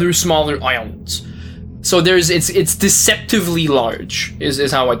 To other smaller islands. So it's deceptively large,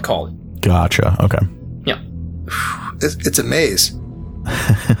 is how I'd call it. Gotcha, okay. Yeah. It's a maze.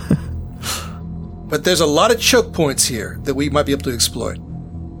 But there's a lot of choke points here that we might be able to exploit.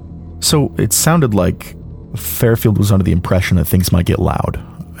 So it sounded like Fairfield was under the impression that things might get loud.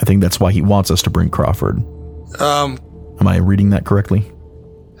 I think that's why he wants us to bring Crawford. Am I reading that correctly?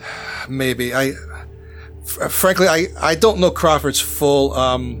 Maybe. Frankly, I don't know Crawford's full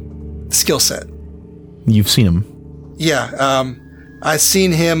skill set. You've seen him. Yeah, I've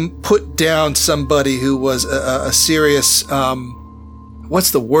seen him put down somebody who was a serious,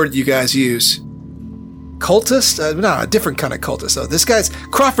 what's the word you guys use? Cultist? No, a different kind of cultist. So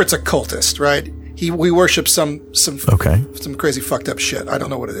Crawford's a cultist, right? We worship some crazy fucked up shit. I don't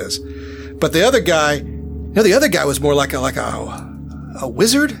know what it is. But the other guy, was more like a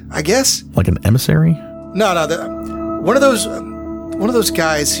wizard, I guess. Like an emissary? No, one of those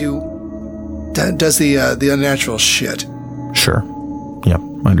guys who does the unnatural shit. Sure. Yeah,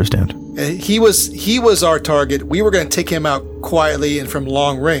 I understand. He was our target. We were going to take him out quietly and from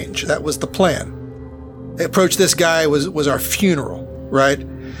long range. That was the plan. The approach this guy was our funeral, right?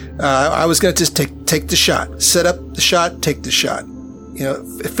 I was going to just take the shot, set up the shot, take the shot,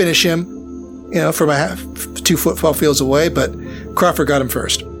 finish him, from 2 football fields away. But Crawford got him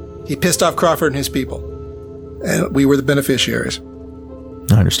first. He pissed off Crawford and his people, and we were the beneficiaries.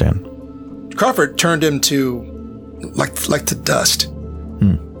 I understand. Crawford turned him to like to dust.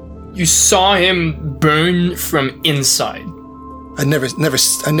 You saw him burn from inside. I never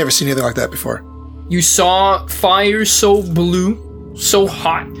seen anything like that before. You saw fire so blue, so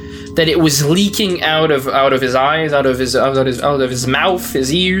hot that it was leaking out of his eyes, out of his mouth,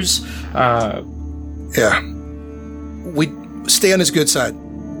 his ears. Yeah. We stay on his good side.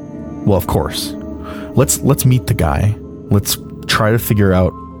 Well, of course. Let's meet the guy. Let's try to figure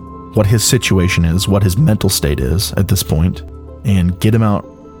out what his situation is, what his mental state is at this point, and get him out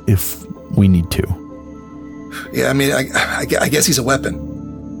if we need to. Yeah, I mean, I guess he's a weapon.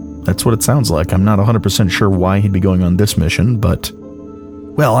 That's what it sounds like. I'm not 100% sure why he'd be going on this mission, but,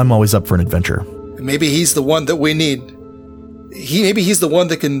 well, I'm always up for an adventure. Maybe he's the one that we need. Maybe he's the one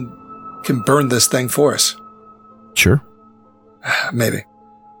that can burn this thing for us. Sure. Maybe.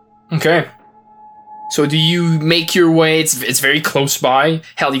 Okay. So do you make your way? It's very close by.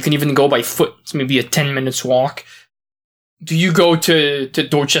 Hell, you can even go by foot. It's maybe a 10 minutes walk. Do you go to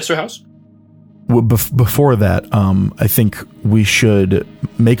Dorchester House? Well, before that, I think we should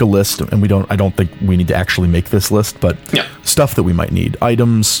make a list, and I don't think we need to actually make this list, but yeah. Stuff that we might need.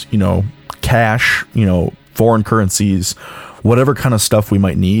 Items, cash, foreign currencies, whatever kind of stuff we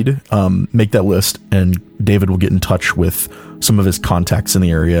might need, make that list, and David will get in touch with some of his contacts in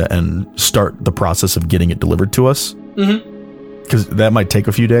the area and start the process of getting it delivered to us. Mm-hmm. Because that might take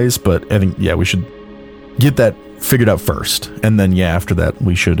a few days, but I think, we should get that figured out first. And then, after that,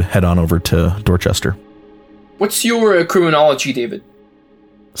 we should head on over to Dorchester. What's your criminology, David?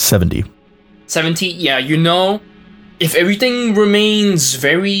 70. 70? Yeah, if everything remains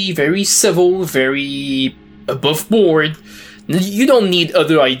very, very civil, very above board, you don't need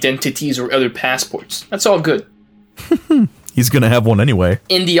other identities or other passports. That's all good. He's going to have one anyway.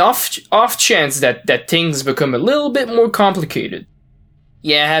 In the off chance that things become a little bit more complicated,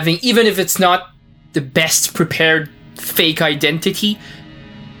 even if it's not the best prepared fake identity,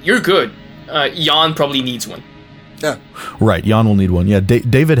 you're good. Jan probably needs one. Yeah. Right, Jan will need one. Yeah,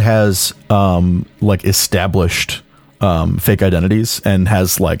 David has established fake identities and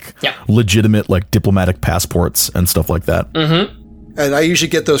has legitimate diplomatic passports and stuff like that. Mm-hmm. And I usually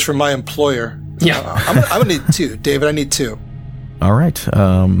get those from my employer. Yeah. I'm gonna need 2, David. I need 2. All right.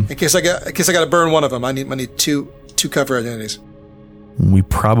 In case I got to burn one of them, I need two cover identities. We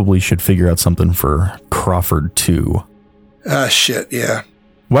probably should figure out something for Crawford too. Shit. Yeah.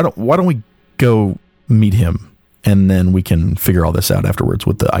 Why don't we go meet him, and then we can figure all this out afterwards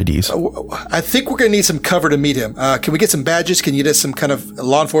with the IDs. I think we're gonna need some cover to meet him. Can we get some badges? Can you get us some kind of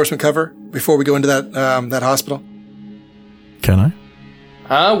law enforcement cover before we go into that hospital? Can I?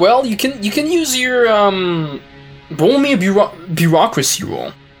 Well, you can use your roll me a bureaucracy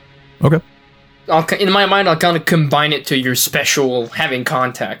roll. Okay. In my mind, I'll kind of combine it to your special having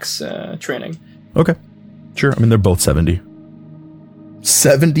contacts training. Okay. Sure. I mean, they're both 70.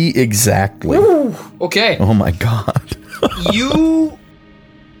 70 exactly. Ooh, okay. Oh my god. You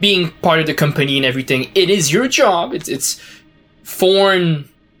being part of the company and everything, it is your job. It's foreign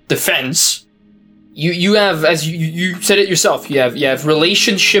defense. You have, as you said it yourself, you have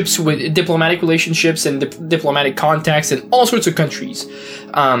relationships with diplomatic relationships and diplomatic contacts in all sorts of countries.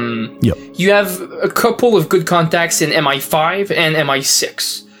 Yep. You have a couple of good contacts in MI5 and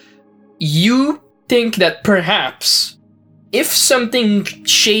MI6. You think that perhaps if something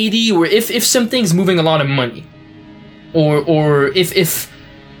shady, or if something's moving a lot of money, or if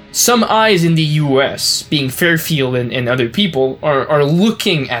some eyes in the US, being Fairfield and other people, are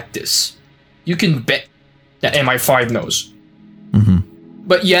looking at this, you can bet that MI5 knows. Mm-hmm.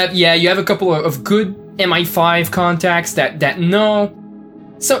 But you have a couple of good MI5 contacts that know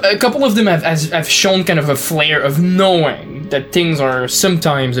So a couple of them have shown kind of a flair of knowing that things are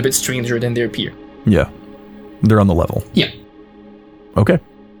sometimes a bit stranger than they appear. Yeah. They're on the level. Yeah. Okay.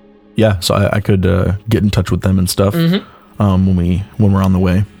 Yeah, so I could get in touch with them and stuff when we're on the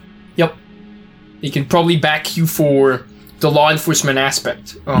way. Yep. They can probably back you for the law enforcement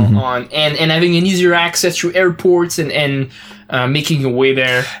aspect on and having an easier access through airports and making your way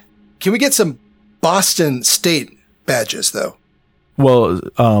there. Can we get some Boston State badges, though? Well,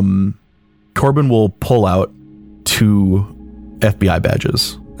 Corbin will pull out 2 FBI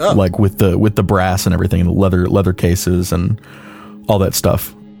badges, like with the brass and everything, and leather cases and all that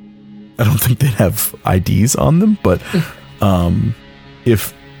stuff. I don't think they'd have IDs on them, but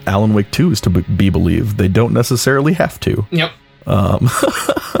if Alan Wake 2 is to be believed, they don't necessarily have to. Yep.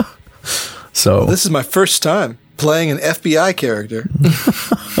 So This is my first time playing an FBI character.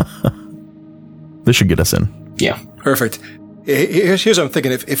 this should get us in. Yeah. Perfect. Here's what I'm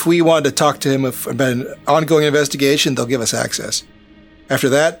thinking. If we wanted to talk to him about an ongoing investigation, they'll give us access. After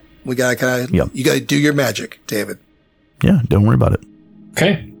that, we gotta you gotta do your magic, David. Yeah, don't worry about it.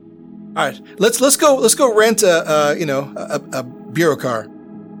 Okay. All right, let's go rent a bureau car,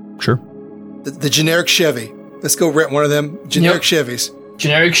 Sure. the generic Chevy. Let's go rent one of them generic Chevys.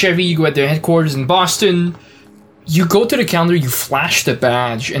 Generic Chevy, you go at their headquarters in Boston. You go to the counter, you flash the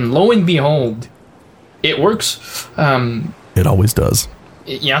badge, and lo and behold, it works. It always does.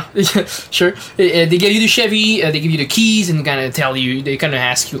 Yeah, sure. They give you the Chevy, they give you the keys, and kind of tell you, they kind of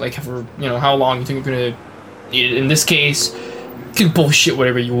ask you, like, for, how long you think you're going to need it. In this case, you can bullshit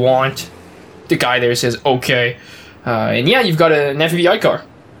whatever you want. The guy there says, okay. And yeah, you've got an FBI car.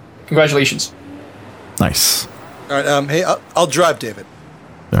 Congratulations. Nice. All right, hey, I'll drive, David.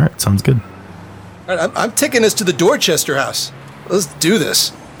 All right, sounds good. All right, I'm taking us to the Dorchester house. Let's do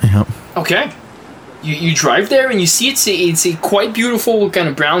this. Yep. Okay. You drive there and you see it's a quite beautiful kind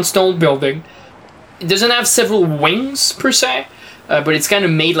of brownstone building. It doesn't have several wings per se, but it's kind of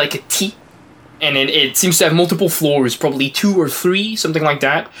made like a T. And it seems to have multiple floors, probably 2 or 3, something like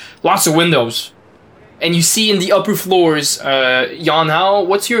that. Lots of windows. And you see in the upper floors, Jan,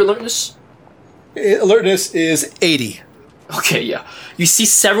 what's your alertness? Alertness is 80. Okay, yeah. You see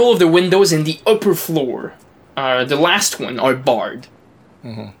several of the windows in the upper floor. The last one are barred.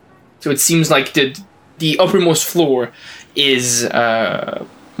 Mm-hmm. So it seems like the uppermost floor is, the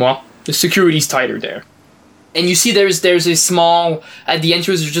security's tighter there. And you see there's a small, at the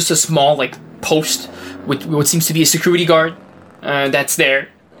entrance there's just a small, like, post with what seems to be a security guard that's there.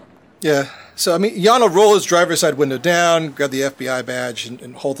 Yeah, so, Jan will roll his driver's side window down, grab the FBI badge,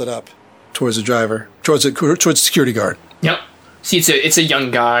 and hold it up towards the driver, towards the security guard. Yep. See, it's a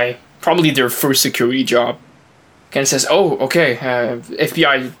young guy, probably their first security job. Kind of says, oh, okay,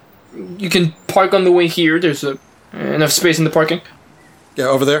 FBI, you can park on the way here. There's enough space in the parking. Yeah,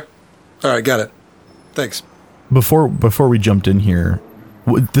 over there? All right, got it. Thanks. Before we jumped in here,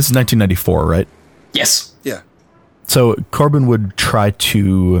 this is 1994, right? Yes. Yeah. So Corbin would try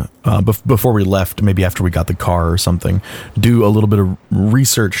to, before we left, maybe after we got the car or something, do a little bit of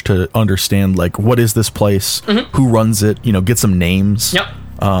research to understand, like, what is this place, who runs it, get some names,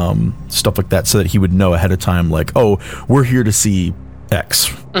 stuff like that, so that he would know ahead of time, like, oh, we're here to see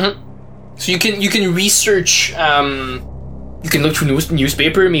X. So you can research, you can look through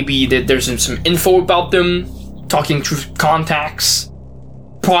newspaper, maybe that there's some info about them, talking through contacts,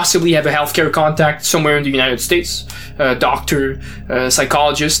 possibly have a healthcare contact somewhere in the United States, doctor,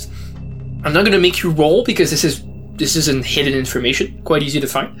 psychologist. I'm not going to make you roll because this isn't hidden information, quite easy to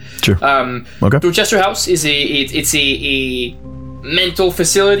find. Sure. Okay. Dorchester House is a mental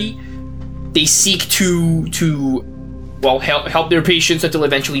facility. They seek to help their patients until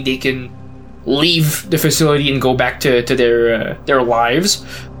eventually they can leave the facility and go back to their lives.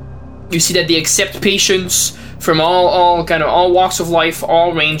 You see that they accept patients from all walks of life,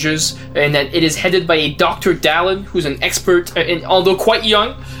 all ranges, and that it is headed by a Dr. Dallin, who's an expert, and although quite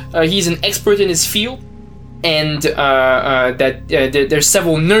young, he's an expert in his field. And there's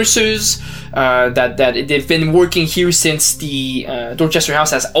several nurses that they've been working here since the Dorchester House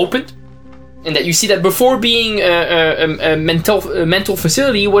has opened. And that you see that before being a mental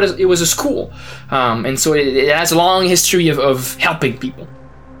facility, it was a school. And so it has a long history of helping people.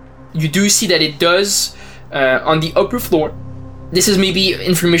 You do see that it does, on the upper floor, this is maybe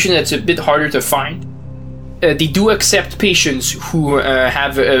information that's a bit harder to find. They do accept patients who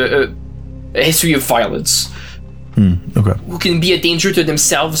have a history of violence. Okay. Who can be a danger to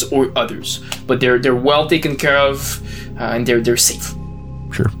themselves or others. But they're well taken care of, and they're safe.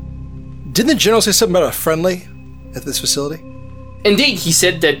 Sure. Didn't the general say something about a friendly at this facility? Indeed, he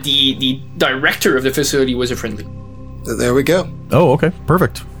said that the director of the facility was a friendly. There we go. Oh, okay.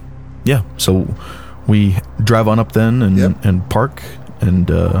 Perfect. Yeah, so we drive on up then and park and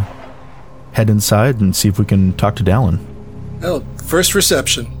head inside and see if we can talk to Dallin. Oh, first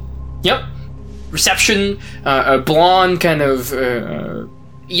reception. Yep. Reception, a blonde kind of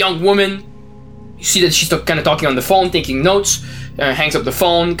young woman. You see that she's kind of talking on the phone, taking notes, hangs up the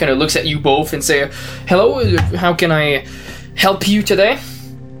phone, kind of looks at you both and say, "Hello, how can I help you today?"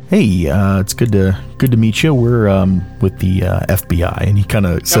 Hey, it's good to meet you. We're with the FBI, and he kind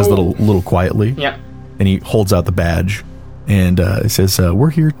of says a little quietly. Yeah. And he holds out the badge, and it says,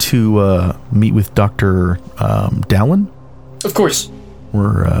 "We're here to meet with Dr. Dallin. Of course.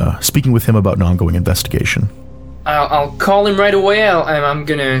 We're speaking with him about an ongoing investigation." I'll call him right away. I'm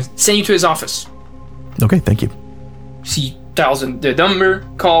gonna send you to his office. Okay, thank you. He dials in the number,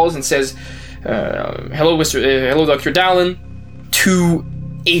 calls, and says, "Hello, hello, Dr. Dallin. 2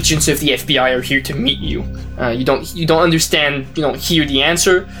 agents of the FBI are here to meet you." You don't understand. You don't hear the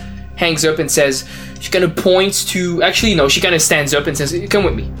answer. Hangs up and says, she kind of points to. Actually, no. She kind of stands up and says, "Come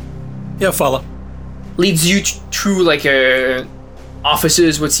with me." Yeah, follow. Leads you through like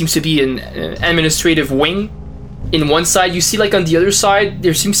offices, what seems to be an administrative wing. In one side, you see like on the other side,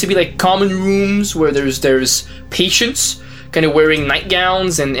 there seems to be like common rooms where there's patients kind of wearing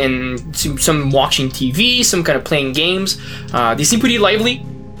nightgowns and some watching TV, some kind of playing games. They seem pretty lively,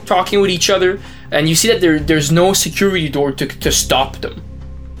 talking with each other, and you see that there's no security door to stop them,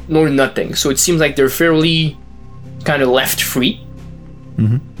 nor nothing. So it seems like they're fairly kind of left free.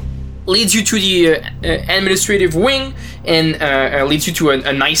 Mm-hmm. Leads you to the administrative wing and leads you to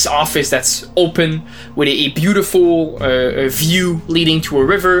a nice office that's open with a beautiful view leading to a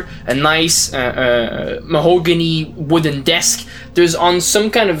river, a nice mahogany wooden desk. There's on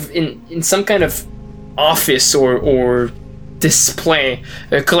some kind of in some kind of office or display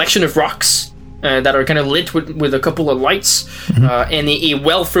a collection of rocks that are kind of lit with a couple of lights, and a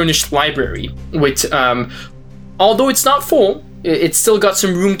well-furnished library with although it's not full, it's still got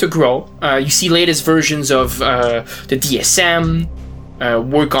some room to grow. You see latest versions of the DSM,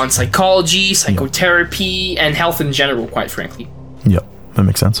 work on psychology, psychotherapy, and health in general, quite frankly. Yep, that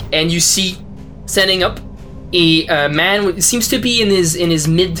makes sense. And you see, standing up, a man with, seems to be in his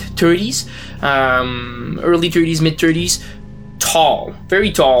mid-30s, early 30s, mid-30s, tall,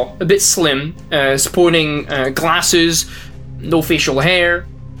 very tall, a bit slim, sporting glasses, no facial hair,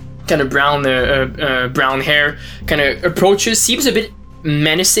 kind of brown hair, kind of approaches, seems a bit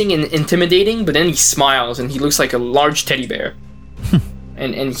menacing and intimidating, but then he smiles and he looks like a large teddy bear.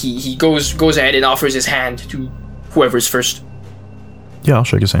 and he goes ahead and offers his hand to whoever's first. Yeah, I'll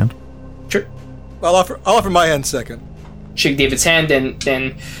shake his hand. Sure. I'll offer my hand second. Shake David's hand,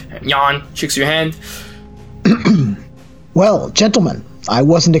 then Jan shakes your hand. Well, gentlemen, I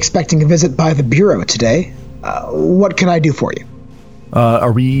wasn't expecting a visit by the Bureau today. What can I do for you?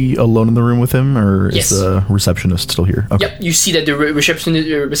 Are we alone in the room with him, or Yes. is the receptionist still here? Okay. Yep, you see that the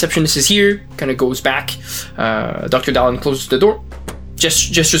receptionist is here, kind of goes back. Dr. Dallin closes the door.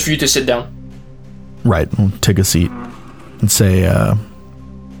 Just for you to sit down. Right, I'll take a seat and say,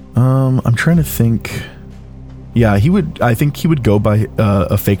 I'm trying to think. Yeah, I think he would go by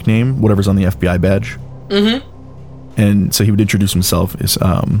a fake name, whatever's on the FBI badge. Mm-hmm. And so he would introduce himself as,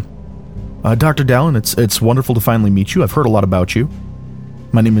 Dr. Dallin, it's wonderful to finally meet you. I've heard a lot about you.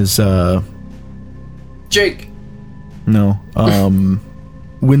 My name is, Jake. No,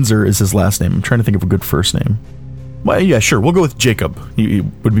 Windsor is his last name. I'm trying to think of a good first name. Well, yeah, sure, we'll go with Jacob. He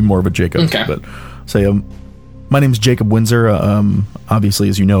would be more of a Jacob. Okay. But say, my name's Jacob Windsor, obviously,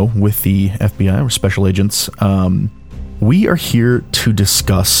 as you know, with the FBI, we're special agents. We are here to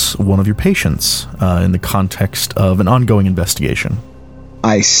discuss one of your patients in the context of an ongoing investigation.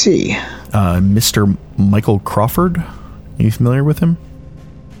 I see. Mr. Michael Crawford. Are you familiar with him?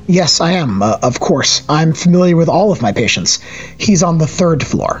 Yes, I am, of course. I'm familiar with all of my patients. He's on the 3rd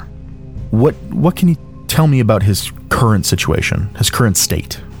floor. What can you tell me about his current situation, his current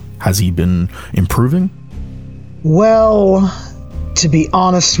state? Has he been improving? Well, to be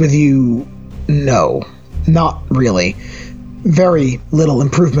honest with you, no. Not really. Very little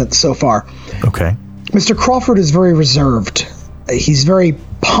improvement so far. Okay. Mr. Crawford is very reserved. He's very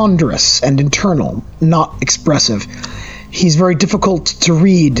ponderous and internal, not expressive. He's very difficult to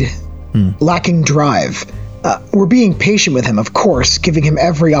read, lacking drive. We're being patient with him, of course, giving him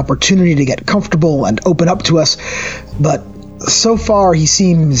every opportunity to get comfortable and open up to us, but so far he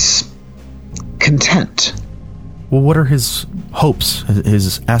seems content. Well, what are his hopes,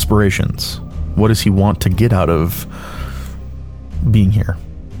 his aspirations? What does he want to get out of being here?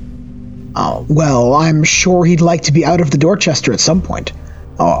 Oh, well, I'm sure he'd like to be out of the Dorchester at some point.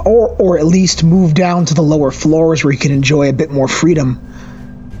 or at least move down to the lower floors where he can enjoy a bit more freedom.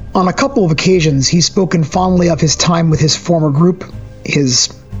 On a couple of occasions, he's spoken fondly of his time with his former group,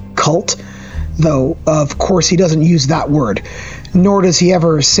 his cult, though, of course, he doesn't use that word, nor does he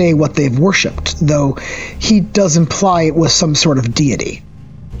ever say what they've worshipped, though he does imply it was some sort of deity.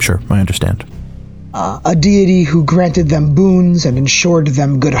 Sure, I understand. A deity who granted them boons and ensured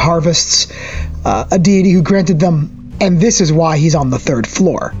them good harvests. A deity who granted them, and this is why he's on the 3rd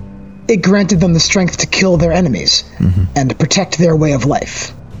floor, it granted them the strength to kill their enemies and protect their way of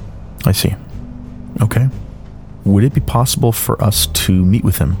life. I see. Okay. Would it be possible for us to meet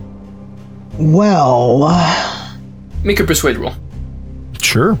with him? Well... Make a persuade roll.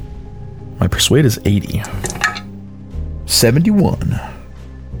 Sure. My persuade is 80. 71.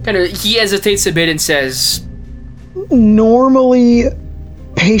 He hesitates a bit and says, Normally,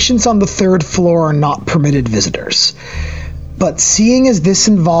 patients on the 3rd floor are not permitted visitors. But seeing as this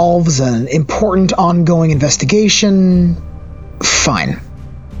involves an important ongoing investigation, fine.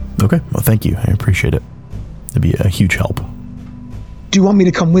 Okay, well, thank you. I appreciate it. It'd be a huge help. Do you want me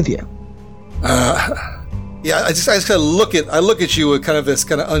to come with you? Yeah, I just kind of look at you with kind of this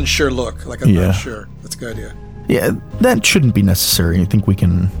kind of unsure look, like I'm not sure. That's a good idea. Yeah, that shouldn't be necessary. I think we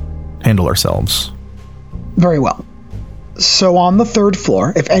can handle ourselves. Very well. So on the 3rd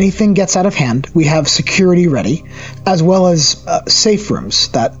floor, if anything gets out of hand, we have security ready, as well as safe rooms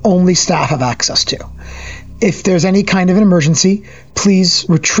that only staff have access to. If there's any kind of an emergency, please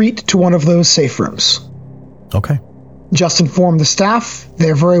retreat to one of those safe rooms. Okay. Just inform the staff.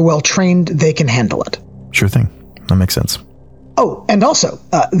 They're very well trained. They can handle it. Sure thing. That makes sense. Oh, and also,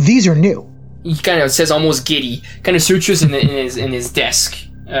 these are new. He kind of says almost giddy, kind of searches in his desk,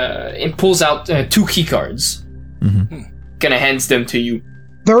 and pulls out 2 key cards. Kind of hands them to you.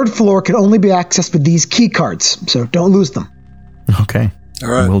 3rd floor can only be accessed with these key cards, so don't lose them. Okay. All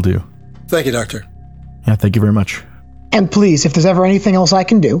right. Will do. Thank you, Doctor. Yeah, thank you very much. And please, if there's ever anything else I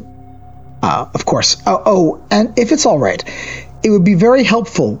can do, of course. And if it's all right, it would be very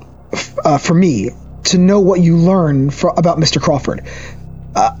helpful for me to know what you learn about Mr. Crawford.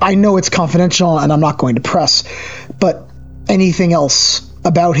 I know it's confidential and I'm not going to press, but anything else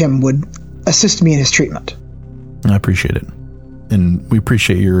about him would assist me in his treatment. I appreciate it. And we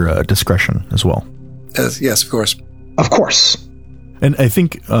appreciate your discretion as well. Yes, of course. Of course. And I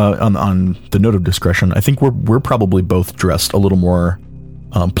think on the note of discretion, I think we're probably both dressed a little more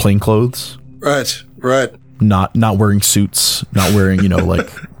plain clothes. Right. Not wearing suits, not wearing, like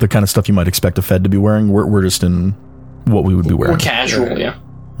the kind of stuff you might expect a Fed to be wearing. We're just in what we would be wearing. More casual, yeah.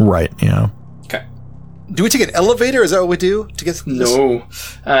 Right, yeah. Okay. Do we take an elevator? Is that what we do to get to this? No.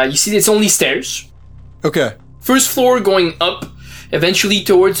 You see, it's only stairs. Okay. 1st floor going up, eventually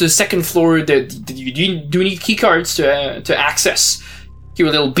towards the 2nd floor. You do need key cards to access. Hear a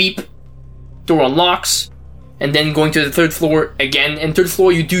little beep. Door unlocks. And then going to the 3rd floor again. And 3rd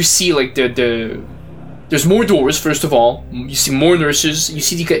floor, you do see like there's more doors, first of all. You see more nurses. You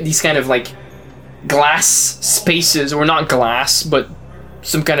see these kind of like glass spaces, or not glass, but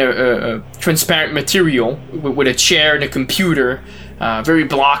some kind of transparent material with a chair and a computer, very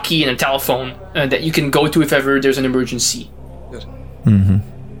blocky, and a telephone that you can go to if ever there's an emergency. Good. And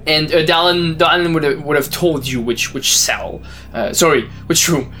Dallin would have told you which which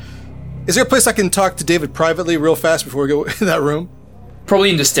room. Is there a place I can talk to David privately real fast before we go in that room? Probably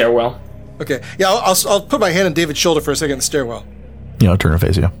in the stairwell. Okay. Yeah, I'll put my hand on David's shoulder for a second in the stairwell. Yeah, turn and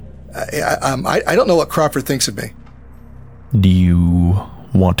face you. I don't know what Crawford thinks of me. Do you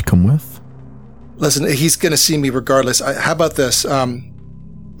want to come with? Listen, he's going to see me regardless. How about this?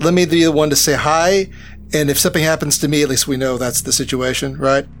 Let me be the one to say hi, and if something happens to me, at least we know that's the situation,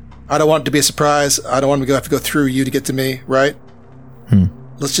 right? I don't want it to be a surprise. I don't want him to have to go through you to get to me, right?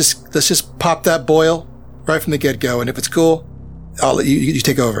 Let's just pop that boil right from the get-go, and if it's cool, I'll let you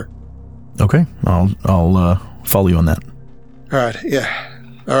take over. Okay, I'll follow you on that. All right, yeah.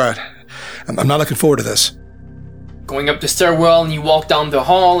 All right. I'm not looking forward to this. Going up the stairwell, and you walk down the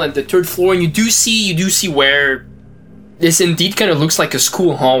hall and the 3rd floor, and you do see where this indeed kind of looks like a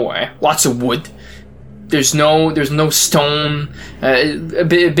school hallway. Lots of wood. There's no stone. A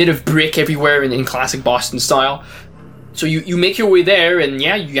bit of brick everywhere in classic Boston style. So you make your way there, and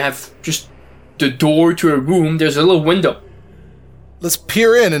yeah, you have just the door to a room. There's a little window. Let's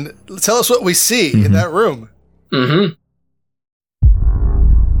peer in and tell us what we see in that room.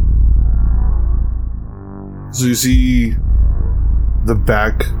 So you see the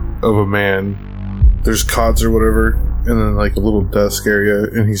back of a man. There's cots or whatever, and then like a little desk area,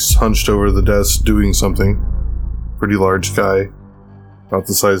 and he's hunched over the desk doing something. Pretty large guy, about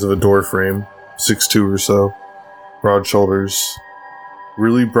the size of a door frame, 6'2" or so, broad shoulders,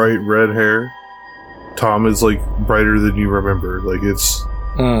 really bright red hair. Tom is like brighter than you remember. Like it's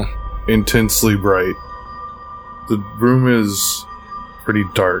intensely bright. The room is pretty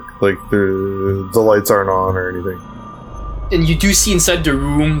dark. Like the lights aren't on or anything. And you do see inside the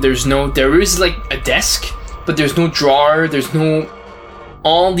room, there is like a desk, but there's no drawer,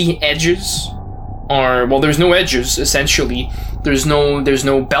 all the edges are, well, there's no edges, essentially. There's no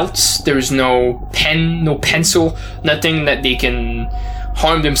belts, there's no pen, no pencil, nothing that they can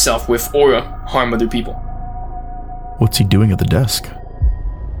harm themselves with or harm other people. What's he doing at the desk?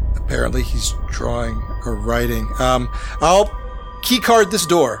 Apparently he's drawing or writing. I'll keycard this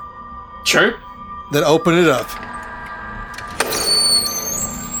door, Sure. then open it up.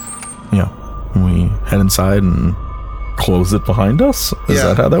 Yeah. We head inside and close it behind us? Is Yeah.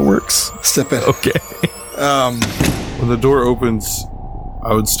 that how that works? Step in. Okay. When the door opens,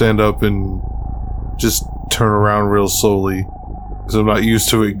 I would stand up and just turn around real slowly because I'm not used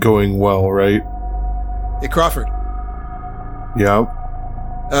to it going well, right? Hey, Crawford. Yeah.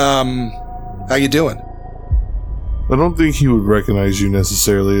 How you doing? I don't think he would recognize you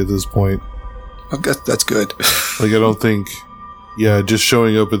necessarily at this point. Okay, that's good. Like, I don't think... Yeah, just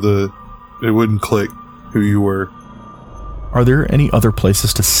showing up at it wouldn't click who you were. Are there any other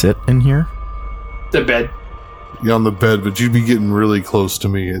places to sit in here? The bed. You're on the bed, but you'd be getting really close to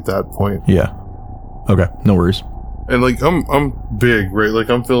me at that point. Yeah. Okay, no worries. And, like, I'm big, right? Like,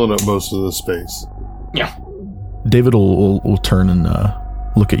 I'm filling up most of the space. Yeah. David will turn and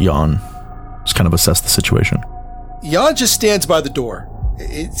look at Jan. Just kind of assess the situation. Jan just stands by the door.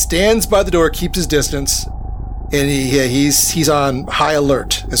 It stands by the door, keeps his distance, and he's on high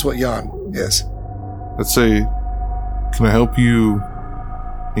alert, is what Jan is. Let's say, can I help you?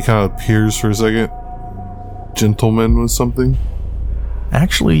 He kind of peers for a second. Gentleman with something?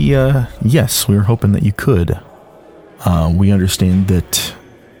 Actually, yes, we were hoping that you could. We understand that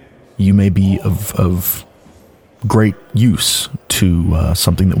you may be of great use to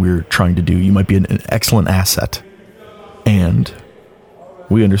something that we're trying to do. You might be an excellent asset. And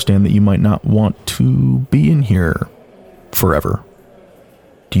we understand that you might not want to be in here forever.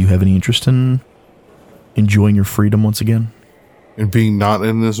 Do you have any interest in enjoying your freedom once again? And being not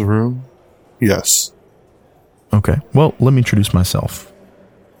in this room? Yes. Okay, well, let me introduce myself.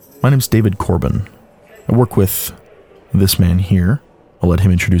 My name's David Corbin. I work with this man here. I'll let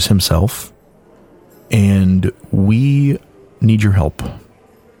him introduce himself. And we need your help.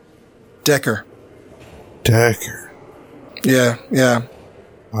 Decker. Decker. Yeah.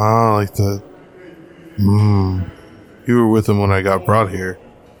 Ah, like the... You were with him when I got brought here.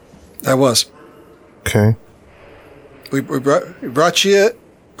 I was. Okay. We brought you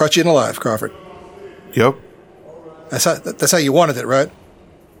in alive, Crawford. Yep. That's how you wanted it, right?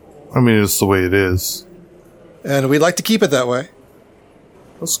 I mean, it's the way it is. And we'd like to keep it that way.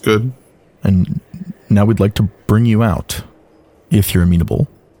 That's good. And now we'd like to bring you out, if you're amenable.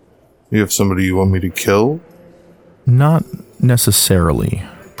 You have somebody you want me to kill? Not necessarily.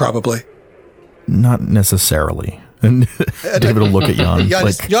 Probably. Not necessarily. And David will look at Jan.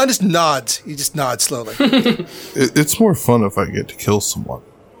 Jan just nods. He just nods slowly. It's more fun if I get to kill someone.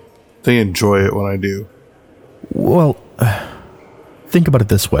 They enjoy it when I do. Well, think about it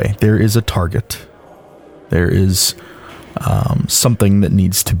this way. There is a target. There is something that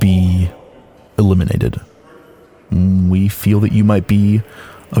needs to be eliminated. We feel that you might be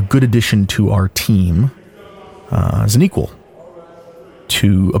a good addition to our team as an equal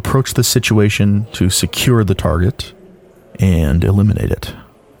to approach the situation, to secure the target, and eliminate it.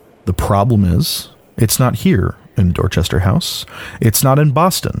 The problem is, it's not here in Dorchester House. It's not in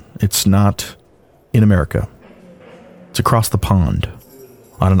Boston. It's not in America. It's across the pond,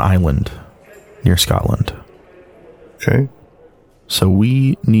 on an island near Scotland. Okay. So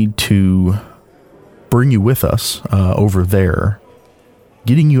we need to bring you with us over there.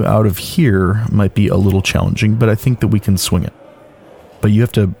 Getting you out of here might be a little challenging, but I think that we can swing it. But you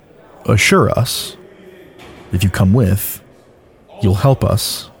have to assure us, if you come with, you'll help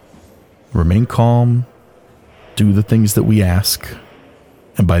us remain calm, do the things that we ask,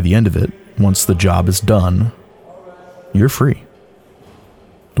 and by the end of it, once the job is done, you're free.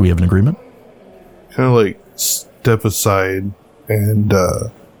 Do we have an agreement? Kind of like step aside and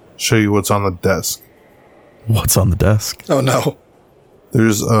show you what's on the desk. What's on the desk? Oh, no.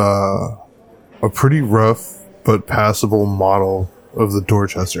 There's a pretty rough but passable model of the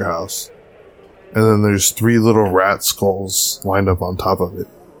Dorchester house. And then there's 3 little rat skulls lined up on top of it.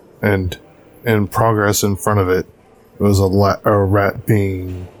 And in progress in front of it was a rat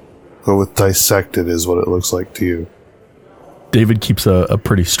being go with dissected is what it looks like to you. David keeps a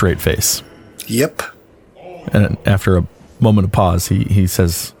pretty straight face. Yep. And after a moment of pause, he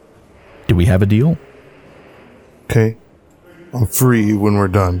says, "Do we have a deal?" Okay. I'm free when we're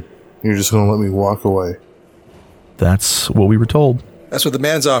done. You're just going to let me walk away. That's what we were told. That's what the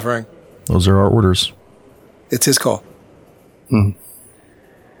man's offering. Those are our orders. It's his call. I'm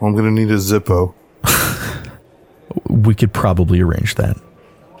going to need a Zippo. We could probably arrange that.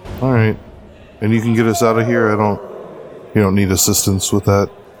 All right. And you can get us out of here? You don't need assistance with that?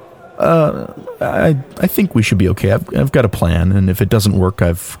 I think we should be okay. I've got a plan, and if it doesn't work,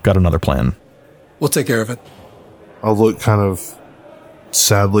 I've got another plan. We'll take care of it. I'll look kind of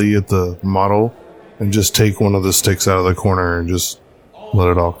sadly at the model and just take one of the sticks out of the corner and just let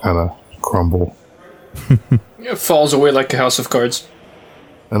it all kind of crumble. It falls away like a house of cards.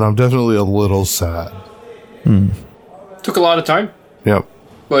 And I'm definitely a little sad. Took a lot of time, Yep.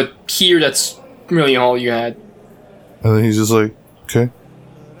 but here that's really all you had. And then he's just like, okay,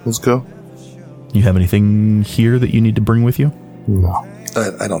 let's go. You have anything here that you need to bring with you? No.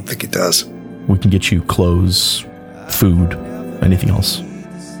 I don't think he does. We can get you clothes, food, anything else.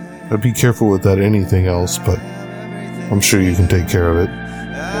 I'd be careful with that anything else, but I'm sure you can take care of it.